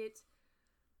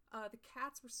the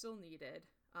cats were still needed.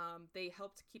 They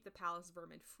helped keep the palace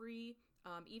vermin free,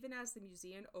 even as the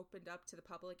museum opened up to the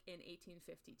public in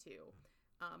 1852.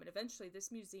 And eventually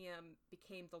this museum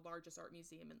became the largest art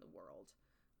museum in the world.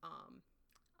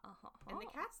 And the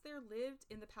cats there lived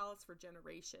in the palace for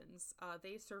generations.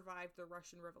 They survived the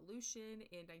Russian Revolution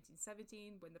in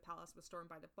 1917 when the palace was stormed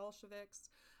by the Bolsheviks.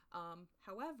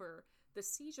 However, the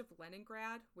siege of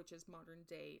Leningrad, which is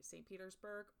modern-day St.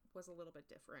 Petersburg, was a little bit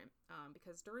different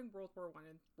because during World War I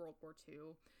and World War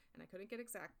II, and I couldn't get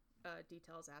exact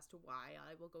details as to why,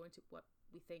 I will go into what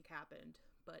we think happened,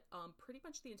 but pretty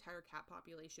much the entire cat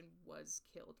population was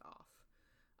killed off.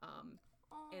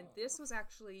 And this was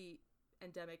actually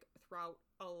endemic throughout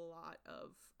a lot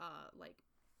of like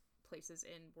places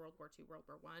in World War II, World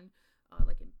War I,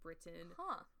 like in Britain.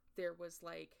 There was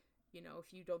like, you know,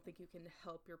 if you don't think you can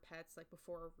help your pets, like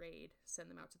before a raid, send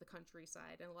them out to the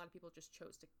countryside, and a lot of people just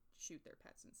chose to shoot their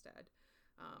pets instead.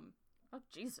 Oh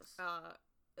Jesus.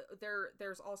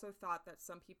 There's also thought that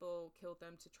some people killed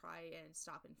them to try and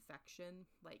stop infection,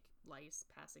 like lice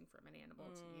passing from an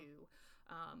animal to you.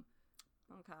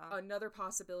 Another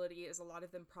possibility is a lot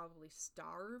of them probably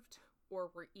starved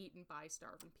or were eaten by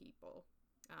starving people.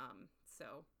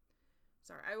 So,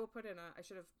 sorry, I will put in I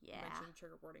should have mentioned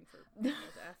trigger warning for animal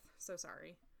death. So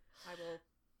sorry.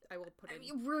 I will put in.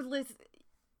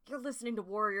 You're listening to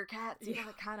Warrior Cats. You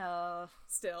gotta kind of.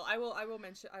 Still, I will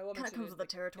mention. Kind of comes with the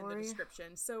territory. In the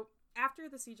description. So after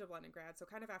the siege of Leningrad, so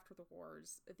kind of after the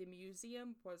wars, the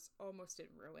museum was almost in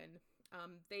ruin.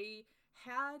 They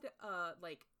had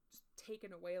like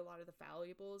taken away a lot of the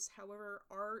valuables. However,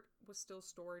 art was still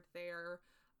stored there,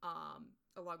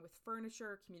 along with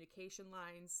furniture, communication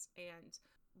lines, and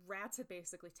rats had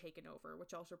basically taken over,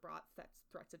 which also brought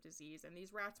threats of disease. And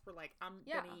these rats were like, I'm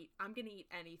gonna eat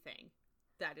anything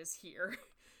that is here.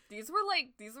 These were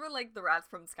like the rats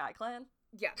from SkyClan.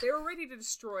 Yeah, they were ready to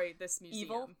destroy this museum.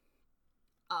 Evil.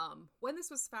 When this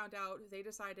was found out, they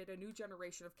decided a new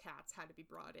generation of cats had to be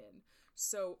brought in.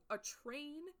 So a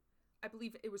train, I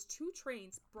believe it was 2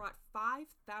 trains, brought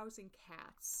 5,000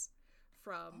 cats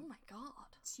from oh my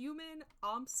god, Tyumen,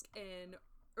 Omsk, and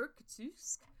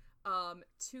Irkutsk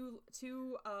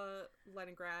to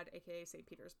Leningrad, aka St.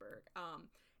 Petersburg.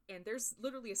 And there's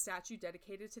literally a statue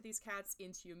dedicated to these cats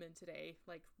in Tyumen today,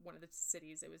 like one of the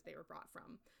cities they were brought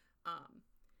from.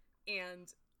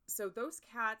 And so those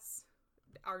cats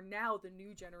are now the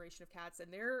new generation of cats,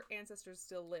 and their ancestors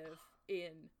still live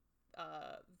in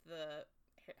the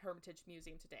Hermitage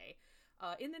Museum today.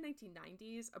 In the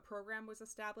 1990s, a program was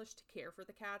established to care for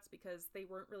the cats because they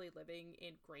weren't really living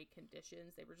in great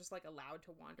conditions. They were just like allowed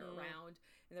to wander around,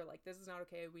 and they're like, this is not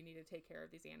okay. We need to take care of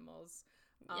these animals.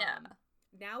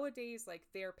 Nowadays, like,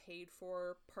 they're paid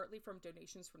for partly from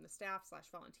donations from the staff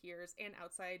 / volunteers and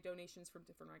outside donations from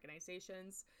different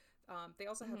organizations. They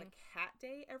also have a cat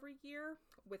day every year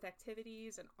with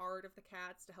activities and art of the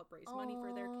cats to help raise money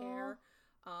for their care.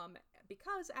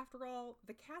 Because after all,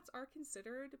 the cats are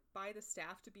considered by the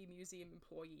staff to be museum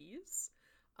employees.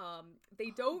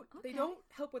 They don't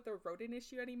help with the rodent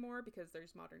issue anymore because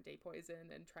there's modern day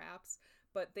poison and traps,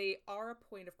 but they are a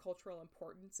point of cultural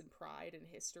importance and pride and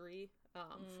history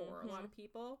for a lot of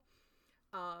people.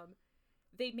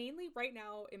 They mainly, right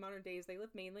now, in modern days, they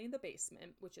live mainly in the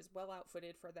basement, which is well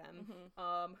outfitted for them.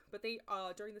 But they,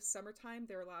 during the summertime,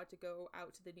 they're allowed to go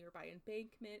out to the nearby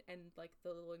embankment and, like,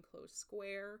 the little enclosed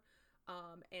square.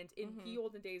 And in the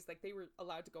olden days, like, they were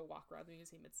allowed to go walk around the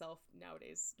museum itself.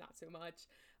 Nowadays, not so much.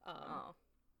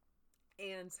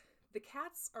 And the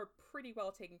cats are pretty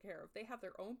well taken care of. They have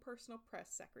their own personal press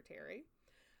secretary.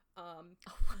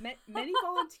 Many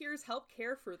volunteers help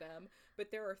care for them,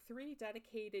 but there are 3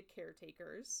 dedicated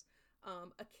caretakers,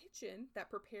 a kitchen that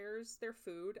prepares their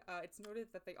food. It's noted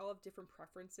that they all have different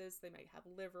preferences. They might have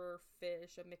liver,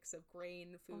 fish, a mix of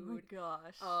grain, food. Oh my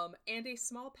gosh. And a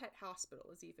small pet hospital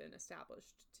is even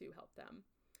established to help them.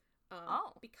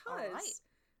 Because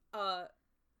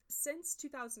since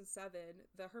 2007,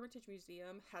 the Hermitage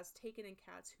Museum has taken in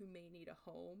cats who may need a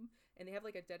home, and they have,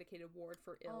 like, a dedicated ward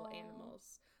for ill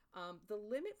animals. The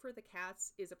limit for the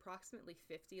cats is approximately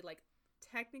 50. Like,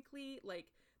 technically, like,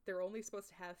 they're only supposed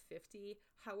to have 50.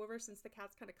 However, since the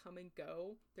cats kind of come and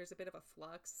go, there's a bit of a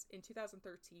flux. In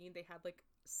 2013, they had, like,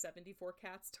 74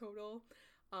 cats total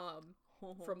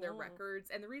from their records.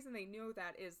 And the reason they know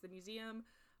that is the museum,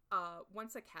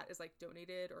 once a cat is, like,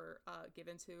 donated or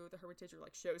given to the Hermitage or,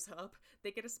 like, shows up,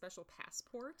 they get a special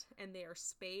passport, and they are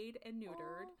spayed and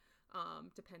neutered.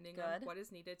 Depending on what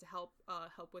is needed to help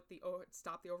with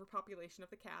stop the overpopulation of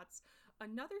the cats.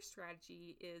 Another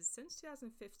strategy is, since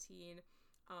 2015,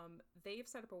 they've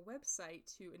set up a website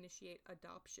to initiate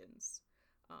adoptions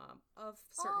of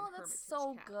certain Hermitage cats. That's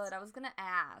so good. I was gonna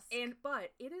ask.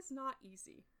 But it is not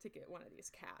easy to get one of these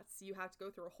cats. You have to go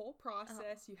through a whole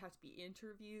process. You have to be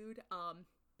interviewed.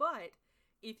 But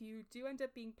if you do end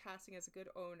up passing as a good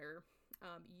owner,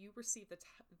 you receive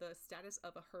the status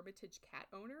of a Hermitage cat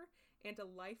owner and a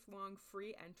lifelong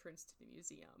free entrance to the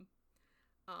museum.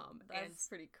 That's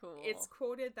pretty cool. It's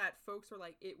quoted that folks were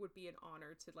like, it would be an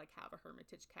honor to, like, have a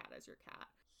Hermitage cat as your cat.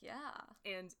 Yeah.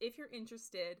 And if you're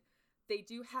interested, they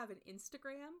do have an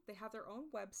Instagram. They have their own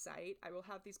website. I will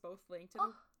have these both linked.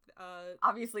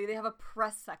 Obviously, they have a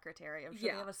press secretary. I'm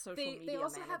sure they have a social media manager. They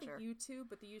also have a YouTube,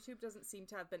 but the YouTube doesn't seem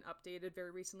to have been updated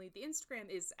very recently. The Instagram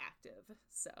is active,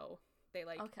 so they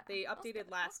they updated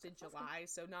last in July,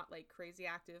 so not, like, crazy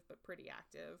active, but pretty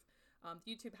active.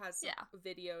 YouTube has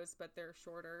videos, but they're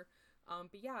shorter.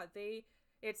 But yeah,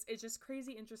 it's just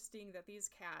crazy interesting that these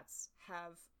cats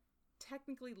have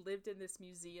technically lived in this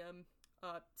museum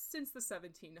since the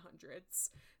 1700s.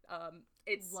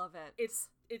 Love it.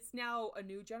 It's now a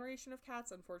new generation of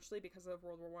cats, unfortunately, because of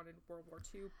World War I and World War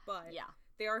II, but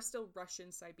they are still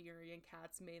Russian Siberian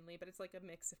cats mainly, but it's like a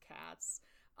mix of cats.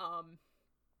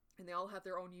 And they all have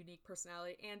their own unique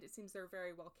personality, and it seems they're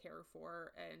very well cared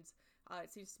for, and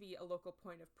it seems to be a local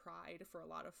point of pride for a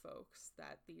lot of folks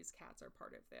that these cats are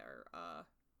part of their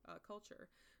culture.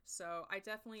 So I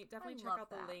definitely check out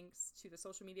the links to the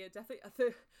social media. Definitely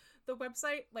the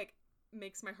website, like,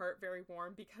 makes my heart very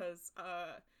warm because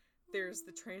there's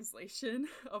the translation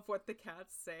of what the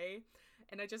cats say,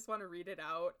 and I just want to read it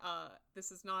out.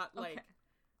 This is not like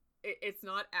it's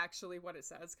not actually what it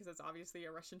says because it's obviously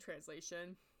a Russian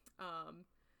translation.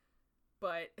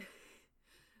 But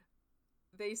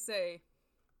they say,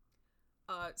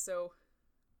 so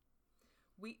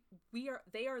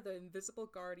they are the invisible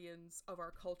guardians of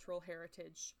our cultural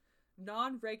heritage,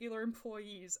 non-regular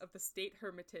employees of the State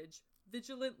Hermitage,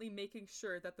 vigilantly making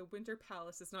sure that the Winter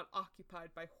Palace is not occupied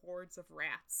by hordes of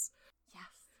rats.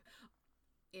 Yes.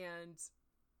 And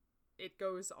it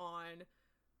goes on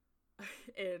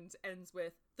and ends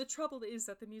with, the trouble is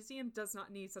that the museum does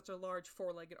not need such a large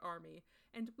four-legged army,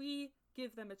 and we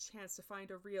give them a chance to find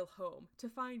a real home, to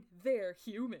find their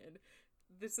human.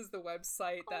 This is the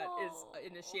website that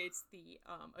initiates the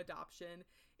adoption.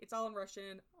 It's all in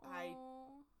Russian. I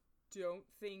don't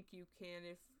think you can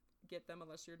get them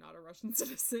unless you're not a Russian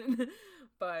citizen,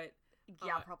 but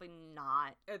probably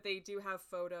not. They do have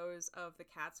photos of the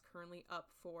cats currently up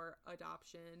for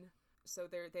adoption. So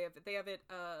they have it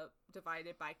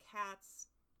divided by cats,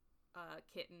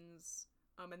 kittens,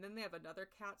 and then they have another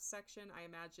cats section. I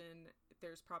imagine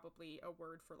there's probably a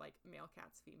word for like male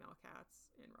cats, female cats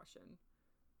in Russian,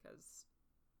 because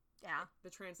the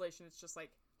translation is just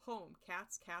like home,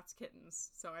 cats,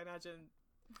 kittens. So I imagine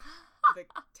the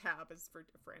tab is for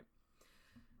different.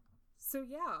 So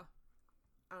yeah,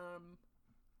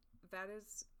 that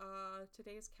is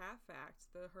today's cat fact: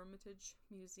 the Hermitage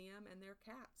Museum and their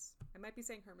cats. I might be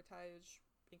saying Hermitage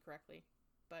incorrectly,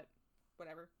 but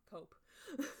whatever. Cope.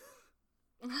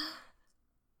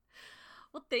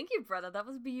 Well, thank you, brother. That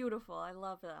was beautiful. I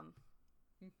love them.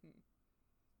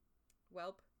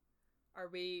 Welp, are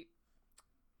we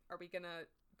gonna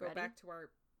go Ready? back to our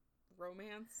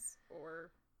romance,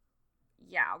 or?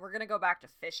 Yeah, we're gonna go back to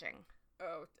fishing.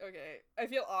 Oh, okay. I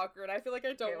feel awkward. I feel like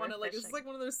I don't Okay, want to, we're like, this is fishing. like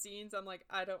one of those scenes I'm like,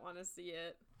 I don't want to see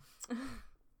it.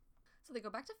 So they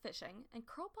go back to fishing, and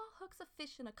Crowpaw hooks a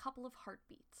fish in a couple of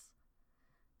heartbeats.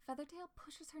 Feathertail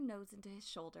pushes her nose into his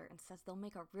shoulder and says they'll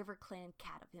make a River Clan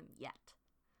cat of him yet.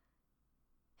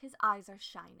 His eyes are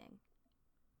shining.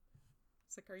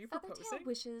 It's like, are you Feathertail proposing?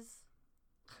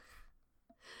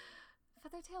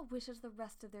 wishes the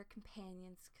rest of their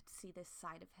companions could see this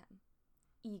side of him.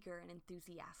 Eager and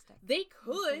enthusiastic. They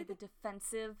You see could. the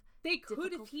defensive, They could if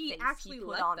difficult he face actually put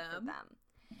let on them. for them.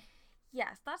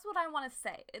 Yes, that's what I want to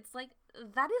say. It's like,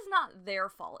 that is not their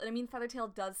fault. I mean, Feathertail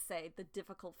does say the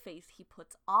difficult face he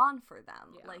puts on for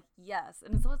them. Yeah. Like, yes.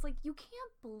 And so it's like, you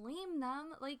can't blame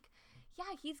them. Like,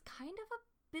 yeah, he's kind of a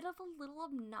bit of a little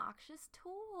obnoxious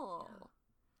tool. Yeah.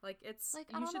 Like, it's, Like,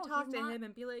 I you don't should know, talk he's to not- him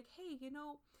and be like, hey, you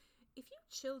know, if you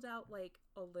chilled out, like,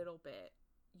 a little bit,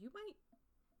 you might,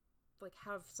 like,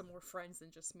 have some more friends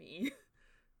than just me.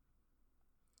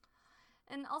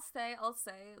 And I'll say,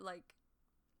 like,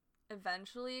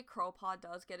 eventually Crowpaw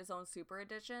does get his own super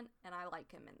edition, and I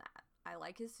like him in that. I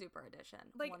like his super edition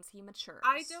Like, once he matures.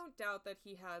 I don't doubt that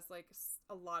he has, like,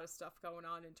 a lot of stuff going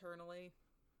on internally.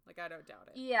 Like, I don't doubt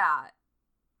it. Yeah.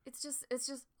 It's just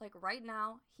like right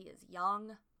now he is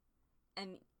young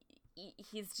and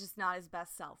he's just not his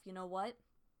best self. You know what?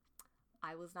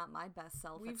 I was not my best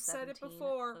self We've at said 17. it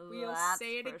before. We'll That's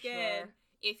say it for again. sure.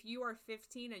 If you are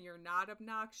 15 and you're not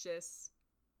obnoxious,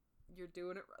 you're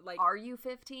doing it like Are you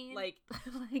 15? like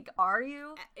like are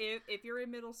you? if you're in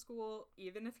middle school,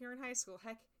 even if you're in high school,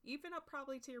 heck, even up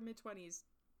probably to your mid-20s,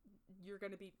 you're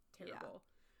going to be terrible.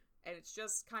 And it's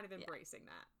just kind of embracing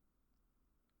that.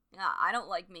 Yeah, I don't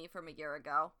like me from a year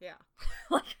ago. Yeah.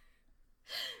 Like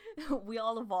we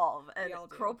all evolve, and We all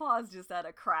do. Crowpaw's just at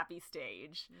a crappy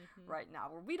stage Mhm. right now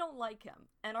where we don't like him,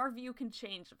 and our view can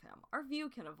change of him. Our view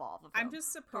can evolve of him. I'm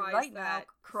just surprised right now, that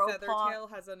Crowpaw- Feathertail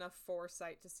has enough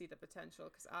foresight to see the potential,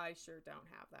 because I sure don't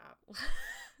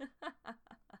have that.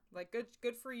 Like,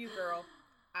 good for you, girl.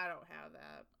 I don't have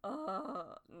that.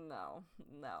 No.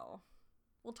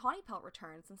 Well, Tawny Pelt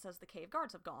returns and says the cave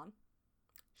guards have gone.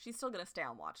 She's still gonna stay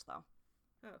on watch, though.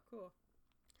 Oh, cool.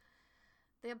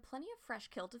 They have plenty of fresh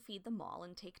kill to feed them all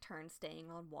and take turns staying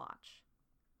on watch.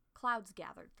 Clouds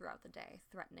gathered throughout the day,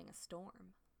 threatening a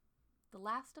storm. The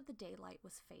last of the daylight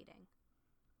was fading.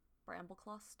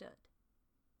 Brambleclaw stood.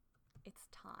 It's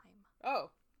time.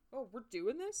 Oh, we're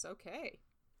doing this? Okay.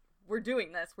 We're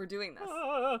doing this.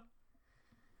 Ah.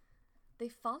 They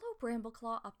follow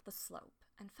Brambleclaw up the slope,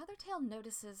 and Feathertail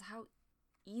notices how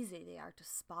easy they are to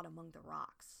spot among the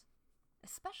rocks.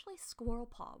 Especially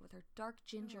Squirrelpaw with her dark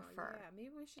ginger fur. Yeah,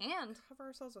 maybe we should And- cover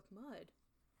ourselves with mud.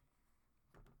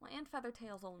 Well, and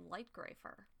Feathertail's own light gray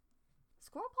fur.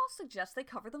 Squirrelpaw suggests they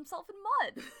cover themselves in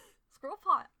mud.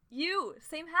 Squirrelpaw, you,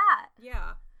 same hat.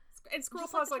 Yeah. And Just like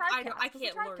Squirrelpaw's the like, I know, Tribe I Cats, 'cause the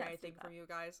can't Tribe learn Cats anything do from that. you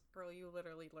guys. Girl, you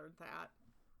literally learned that.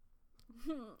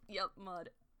 Yep, mud.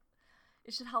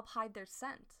 It should help hide their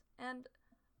scent. And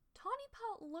Tawny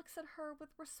Pelt looks at her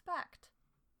with respect.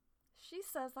 She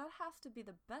says that has to be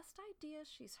the best idea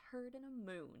she's heard in a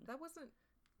moon. That wasn't,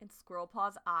 And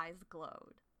Squirrelpaw's eyes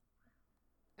glowed.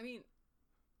 I mean,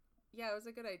 yeah, it was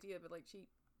a good idea, but, like, she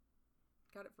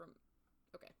got it from,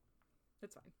 okay.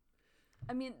 It's fine.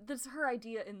 I mean, this is her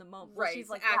idea in the moment. Where Right, she's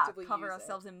to like, actively cover use it.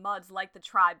 ourselves in muds like the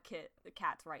tribe the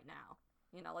cats right now.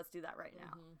 You know, let's do that right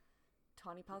now. Mhm.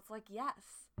 Tawny Pelt's like,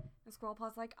 yes. And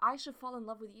Squirrelpaw's like, I should fall in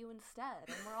love with you instead.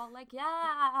 And we're all like,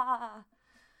 yeah.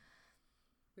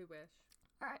 We wish.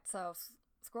 Alright, so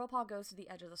Squirrelpaw goes to the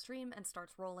edge of the stream and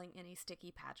starts rolling in a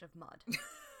sticky patch of mud.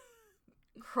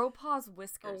 Crowpaw's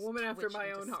whiskers A woman after twitch my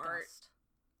in own heart.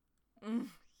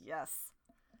 disgust. Yes.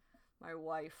 My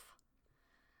wife.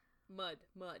 Mud.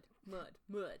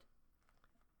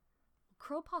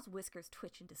 Crowpaw's whiskers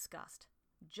twitch in disgust.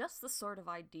 Just the sort of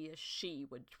idea she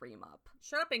would dream up.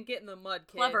 Shut up and get in the mud,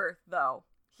 kid. Clever, though.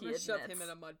 I'm gonna shove him in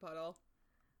a mud puddle.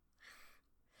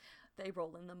 They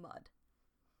roll in the mud.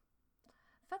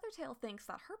 Feathertail thinks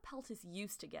that her pelt is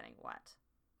used to getting wet.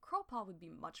 Crowpaw would be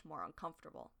much more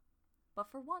uncomfortable. But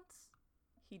for once,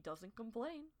 he doesn't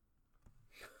complain.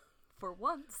 For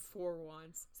once. For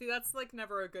once. See, that's like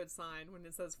never a good sign when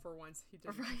it says for once he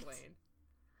didn't complain.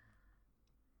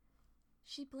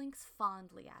 She blinks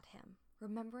fondly at him,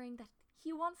 remembering that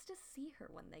he wants to see her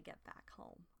when they get back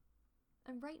home.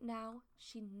 And right now,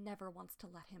 she never wants to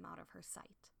let him out of her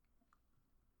sight.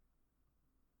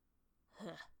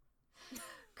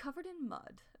 Covered in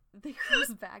mud, they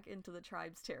cruise back into the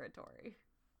tribe's territory.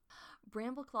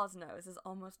 Brambleclaw's nose is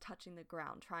almost touching the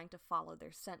ground, trying to follow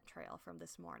their scent trail from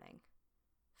this morning.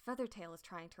 Feathertail is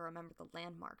trying to remember the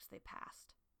landmarks they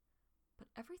passed. But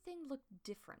everything looked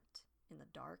different in the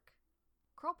dark.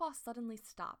 Crowpaw suddenly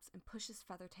stops and pushes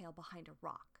Feathertail behind a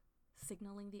rock,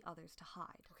 signaling the others to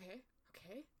hide. Okay.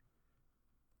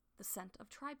 The scent of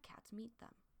tribe cats meet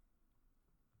them.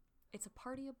 It's a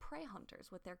party of prey hunters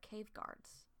with their cave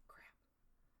guards. Crap.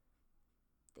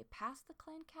 They pass the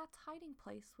clan cat's hiding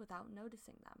place without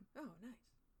noticing them. Oh, nice.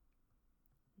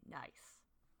 Nice.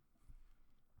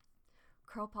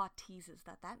 Crowpaw teases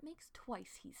that makes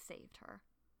twice he's saved her.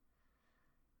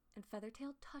 And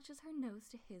Feathertail touches her nose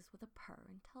to his with a purr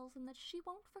and tells him that she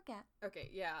won't forget. Okay,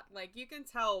 yeah, like, you can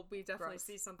tell we definitely Gross.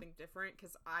 see something different,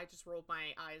 because I just rolled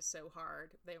my eyes so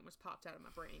hard, they almost popped out of my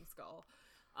brain skull.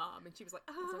 And she was like,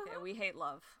 It's okay, we hate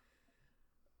love.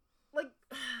 Like,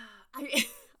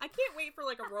 I can't wait for,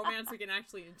 like, a romance we can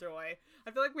actually enjoy.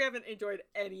 I feel like we haven't enjoyed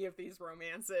any of these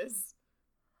romances.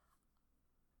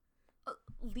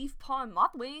 Leafpaw and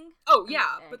Mothwing. Oh, yeah,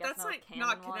 but guess that's, like, canon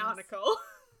not ones. canonical.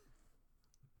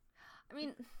 I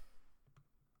mean,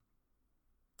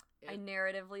 I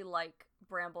narratively like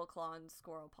Brambleclaw and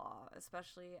Squirrelpaw,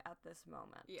 especially at this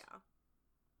moment. Yeah.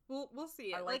 We'll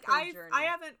see. I Like their I've journey.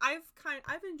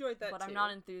 I've enjoyed that But too. I'm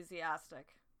not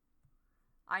enthusiastic.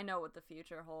 I know what the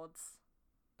future holds.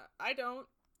 I don't.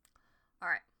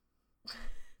 Alright.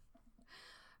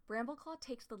 Brambleclaw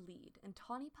takes the lead, and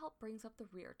Tawnypelt brings up the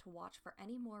rear to watch for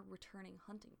any more returning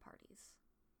hunting parties.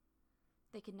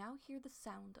 They can now hear the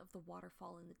sound of the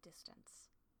waterfall in the distance.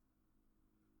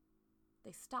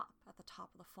 They stop at the top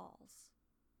of the falls.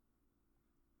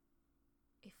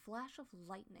 A flash of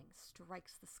lightning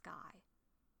strikes the sky.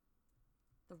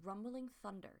 The rumbling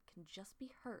thunder can just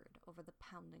be heard over the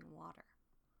pounding water.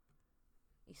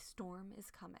 A storm is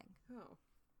coming. Oh.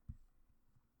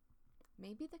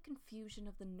 Maybe the confusion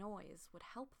of the noise would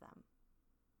help them,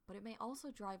 but it may also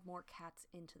drive more cats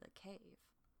into the cave.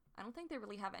 I don't think they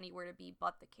really have anywhere to be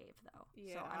but the cave, though.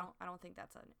 Yeah. So I don't think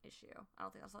that's an issue. I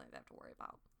don't think that's something they have to worry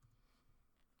about.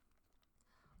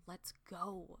 Let's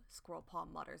go,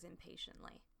 Squirrelpaw mutters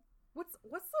impatiently. What's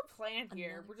the plan here?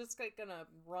 Another- We're just like gonna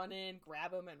run in,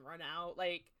 grab him, and run out.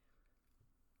 Like,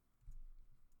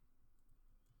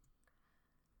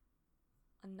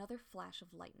 Another flash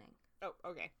of lightning. oh,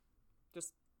 okay.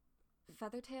 Just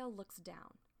Feathertail looks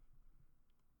down.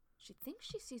 She thinks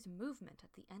she sees movement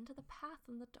at the end of the path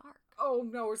in the dark. oh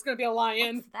no, it's gonna be a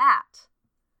lion. What's that?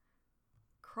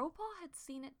 Crowpaw had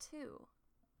seen it too.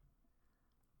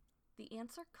 The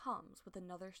answer comes with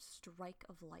another strike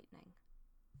of lightning.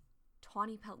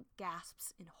 Tawnypelt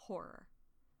gasps in horror.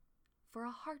 For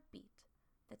a heartbeat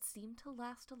that seemed to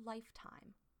last a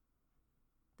lifetime,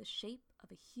 the shape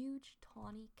of a huge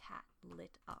tawny cat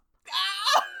lit up.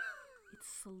 Ah! It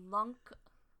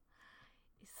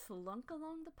slunk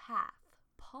along the path,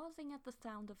 pausing at the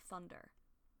sound of thunder,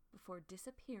 before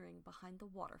disappearing behind the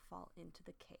waterfall into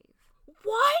the cave.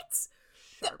 What?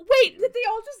 Sharp Wait, tooth. did they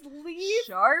all just leave?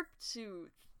 Sharp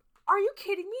tooth. Are you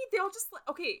kidding me? They all just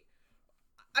okay.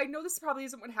 I know this probably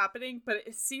isn't what's happening, but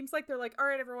it seems like they're like, all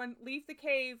right, everyone, leave the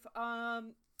cave.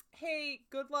 Hey,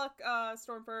 good luck,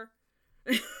 Stormfur.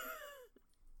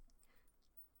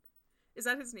 Is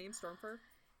that his name, Stormfur?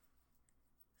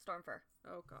 Stormfur.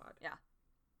 Oh God. Yeah.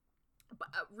 But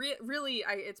really,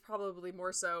 it's probably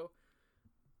more so.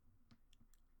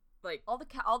 Like, All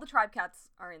the tribe cats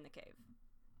are in the cave.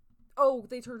 oh,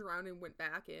 they turned around and went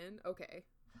back in. Okay.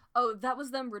 Oh, that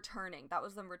was them returning. That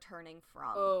was them returning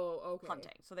from Okay.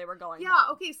 hunting. So they were going Yeah,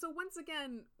 home. okay, so once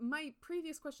again, my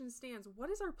previous question stands. What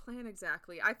is our plan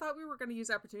exactly? I thought we were going to use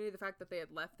the opportunity, the fact that they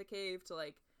had left the cave to,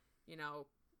 like, you know,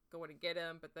 go in and get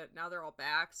him, but that now they're all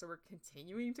back, so we're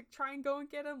continuing to try and go and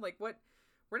get him? Like, what?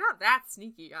 We're not that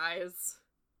sneaky, guys.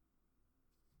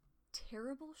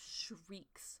 Terrible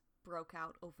shrieks broke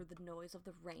out over the noise of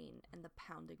the rain and the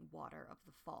pounding water of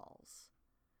the falls.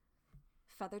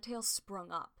 Feathertail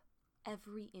sprung up,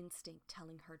 every instinct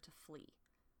telling her to flee.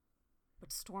 But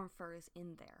Stormfur is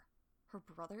in there, Her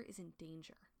brother is in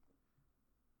danger.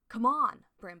 Come on,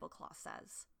 Brambleclaw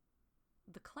says.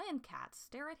 The clan cats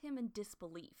stare at him in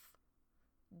disbelief.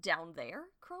 Down there?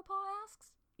 Crowpaw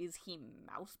asks. Is he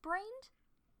mouse-brained?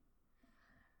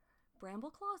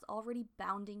 Brambleclaw is already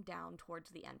bounding down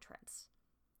towards the entrance.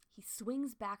 He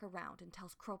swings back around and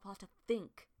tells Crowpaw to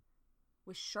think.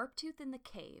 With Sharptooth in the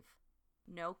cave,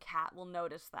 no cat will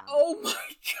notice them. Oh my god!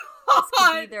 This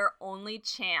could be their only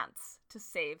chance to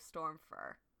save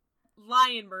Stormfur.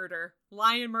 Lion murder.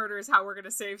 Lion murder is how we're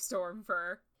gonna save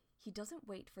Stormfur. He doesn't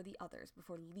wait for the others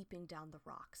before leaping down the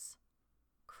rocks.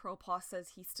 Crowpaw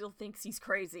says he still thinks he's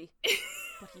crazy,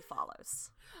 but he follows.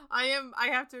 I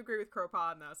have to agree with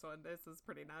Crowpaw on this one. This is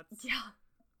pretty nuts. Yeah.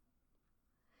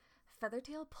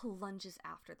 Feathertail plunges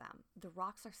after them. The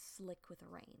rocks are slick with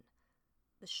rain.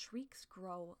 The shrieks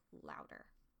grow louder.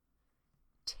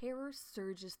 Terror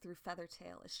surges through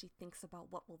Feathertail as she thinks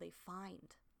about what will they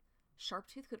find.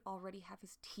 Sharptooth could already have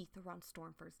his teeth around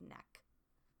Stormfur's neck.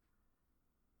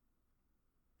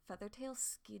 Feathertail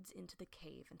skids into the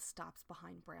cave and stops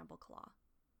behind Brambleclaw.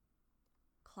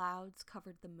 Clouds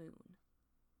covered the moon,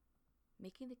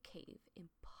 making the cave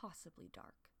impossibly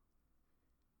dark.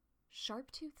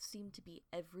 Sharptooth seemed to be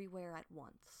everywhere at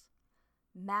once.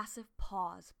 Massive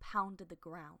paws pounded the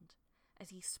ground as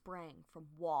he sprang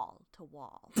from wall to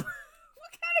wall. What kind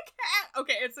of cat?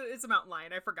 Okay, it's a mountain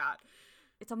lion. I forgot.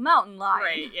 It's a mountain lion.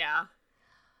 Right, yeah.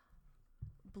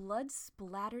 Blood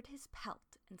splattered his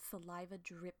pelt and saliva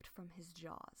dripped from his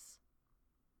jaws.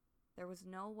 There was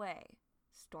no way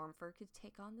Stormfur could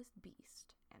take on this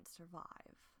beast and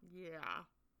survive. Yeah,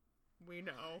 we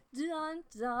know. Dun,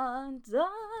 dun, dun.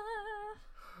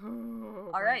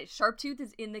 All right, Sharptooth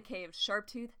is in the cave.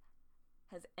 Sharptooth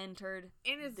has entered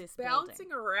and is this bouncing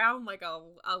building. around like a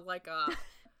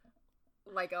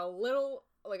little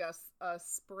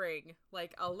spring,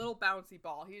 like a little bouncy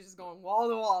ball. He's just going wall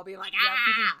to wall, being like, yeah,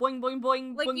 he's just boing boing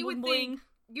boing, like boing, you would boing, think. boing.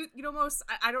 You know, most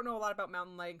I don't know a lot about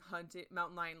mountain lion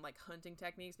hunting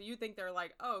techniques, but you think they're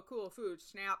like, oh, cool, food,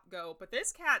 snap, go. But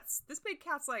this big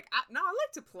cat's like, no, I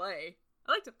like to play.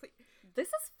 I like to play. This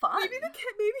is fun. Maybe the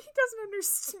cat, maybe he doesn't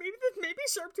understand. Maybe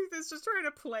Sharptooth is just trying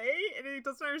to play, and he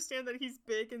doesn't understand that he's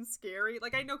big and scary.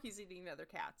 Like, I know he's eating the other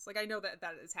cats. Like, I know that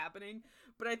is happening.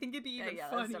 But I think it'd be even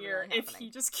funnier if he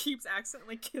just keeps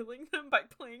accidentally killing them by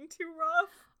playing too rough.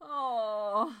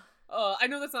 Oh. I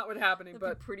know that's not what's happening, That'd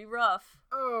but be pretty rough.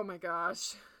 Oh my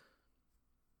gosh.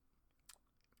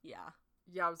 Yeah.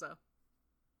 Yowza.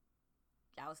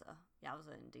 Yowza.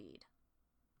 Yowza indeed.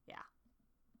 Yeah.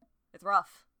 It's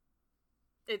rough.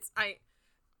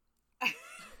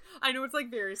 I know it's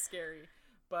like very scary,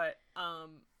 but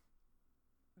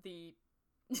the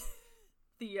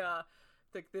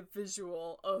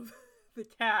visual of the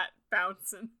cat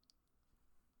bouncing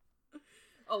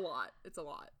it's a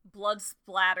lot. Blood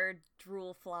splattered,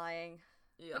 drool flying.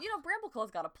 Yeah. But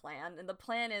Brambleclaw's got a plan, and the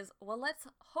plan is, well, let's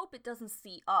hope it doesn't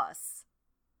see us.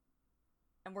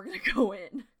 And we're gonna go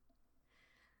in.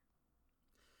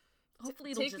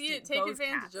 Hopefully it'll just eat take those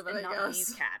advantage cats of it, and I not guess.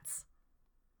 these cats.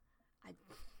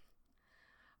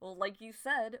 Well, like you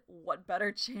said, what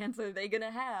better chance are they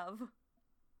gonna have?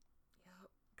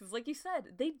 Because like you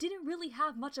said, they didn't really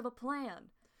have much of a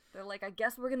plan. They're like, I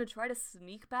guess we're gonna try to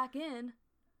sneak back in.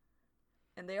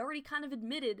 And they already kind of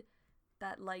admitted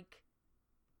that, the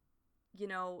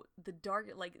dark,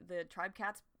 the tribe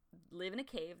cats live in a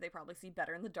cave. They probably see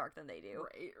better in the dark than they do.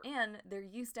 Right. And they're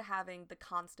used to having the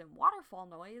constant waterfall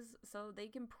noise, so they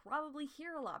can probably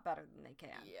hear a lot better than they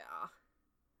can. Yeah.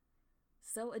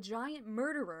 So a giant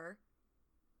murderer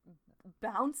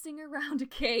bouncing around a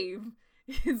cave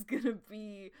is gonna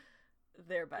be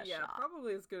their best shot. Yeah,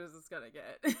 probably as good as it's gonna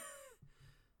get.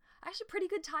 Actually, pretty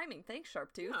good timing. Thanks,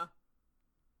 Sharptooth. Yeah.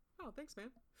 Oh, thanks,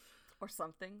 man. Or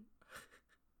something.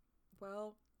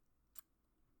 Well,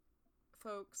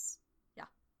 folks. Yeah.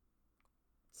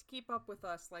 To keep up with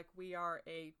us like we are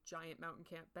a giant mountain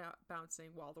cat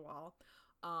bouncing wall to wall,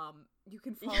 you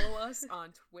can follow us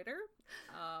on Twitter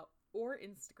or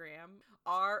Instagram.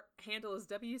 Our handle is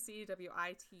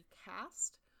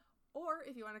WCWITcast. Or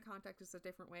if you want to contact us a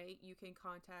different way, you can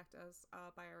contact us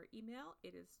by our email.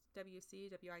 It is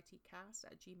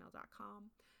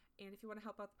wcwitcast@gmail.com. And if you want to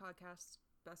help out the podcast,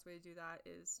 best way to do that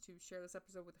is to share this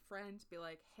episode with a friend. Be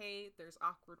like, hey, there's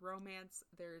awkward romance.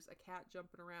 There's a cat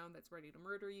jumping around that's ready to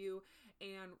murder you.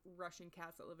 And Russian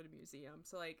cats that live in a museum.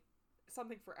 So,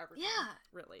 something for everyone. Yeah.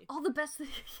 Really. All the best things.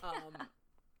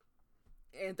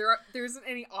 And there isn't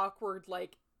any awkward,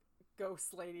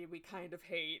 ghost lady we kind of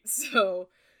hate. So...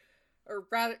 Or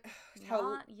rather,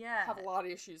 have a lot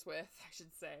of issues with, I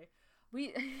should say.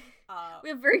 We we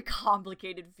have very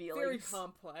complicated feelings. Very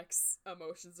complex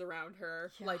emotions around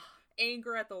her. Yeah. Like,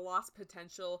 anger at the lost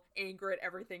potential, anger at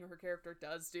everything her character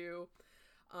does do.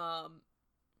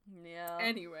 Yeah.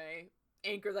 Anyway,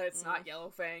 anger that it's not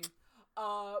Yellowfang.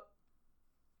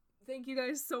 Thank you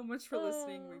guys so much for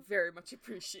listening. We very much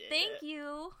appreciate it. Thank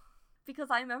you. Because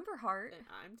I'm Emberheart. And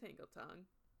I'm Tangletongue.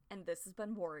 And this has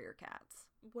been Warrior Cats.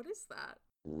 What is that?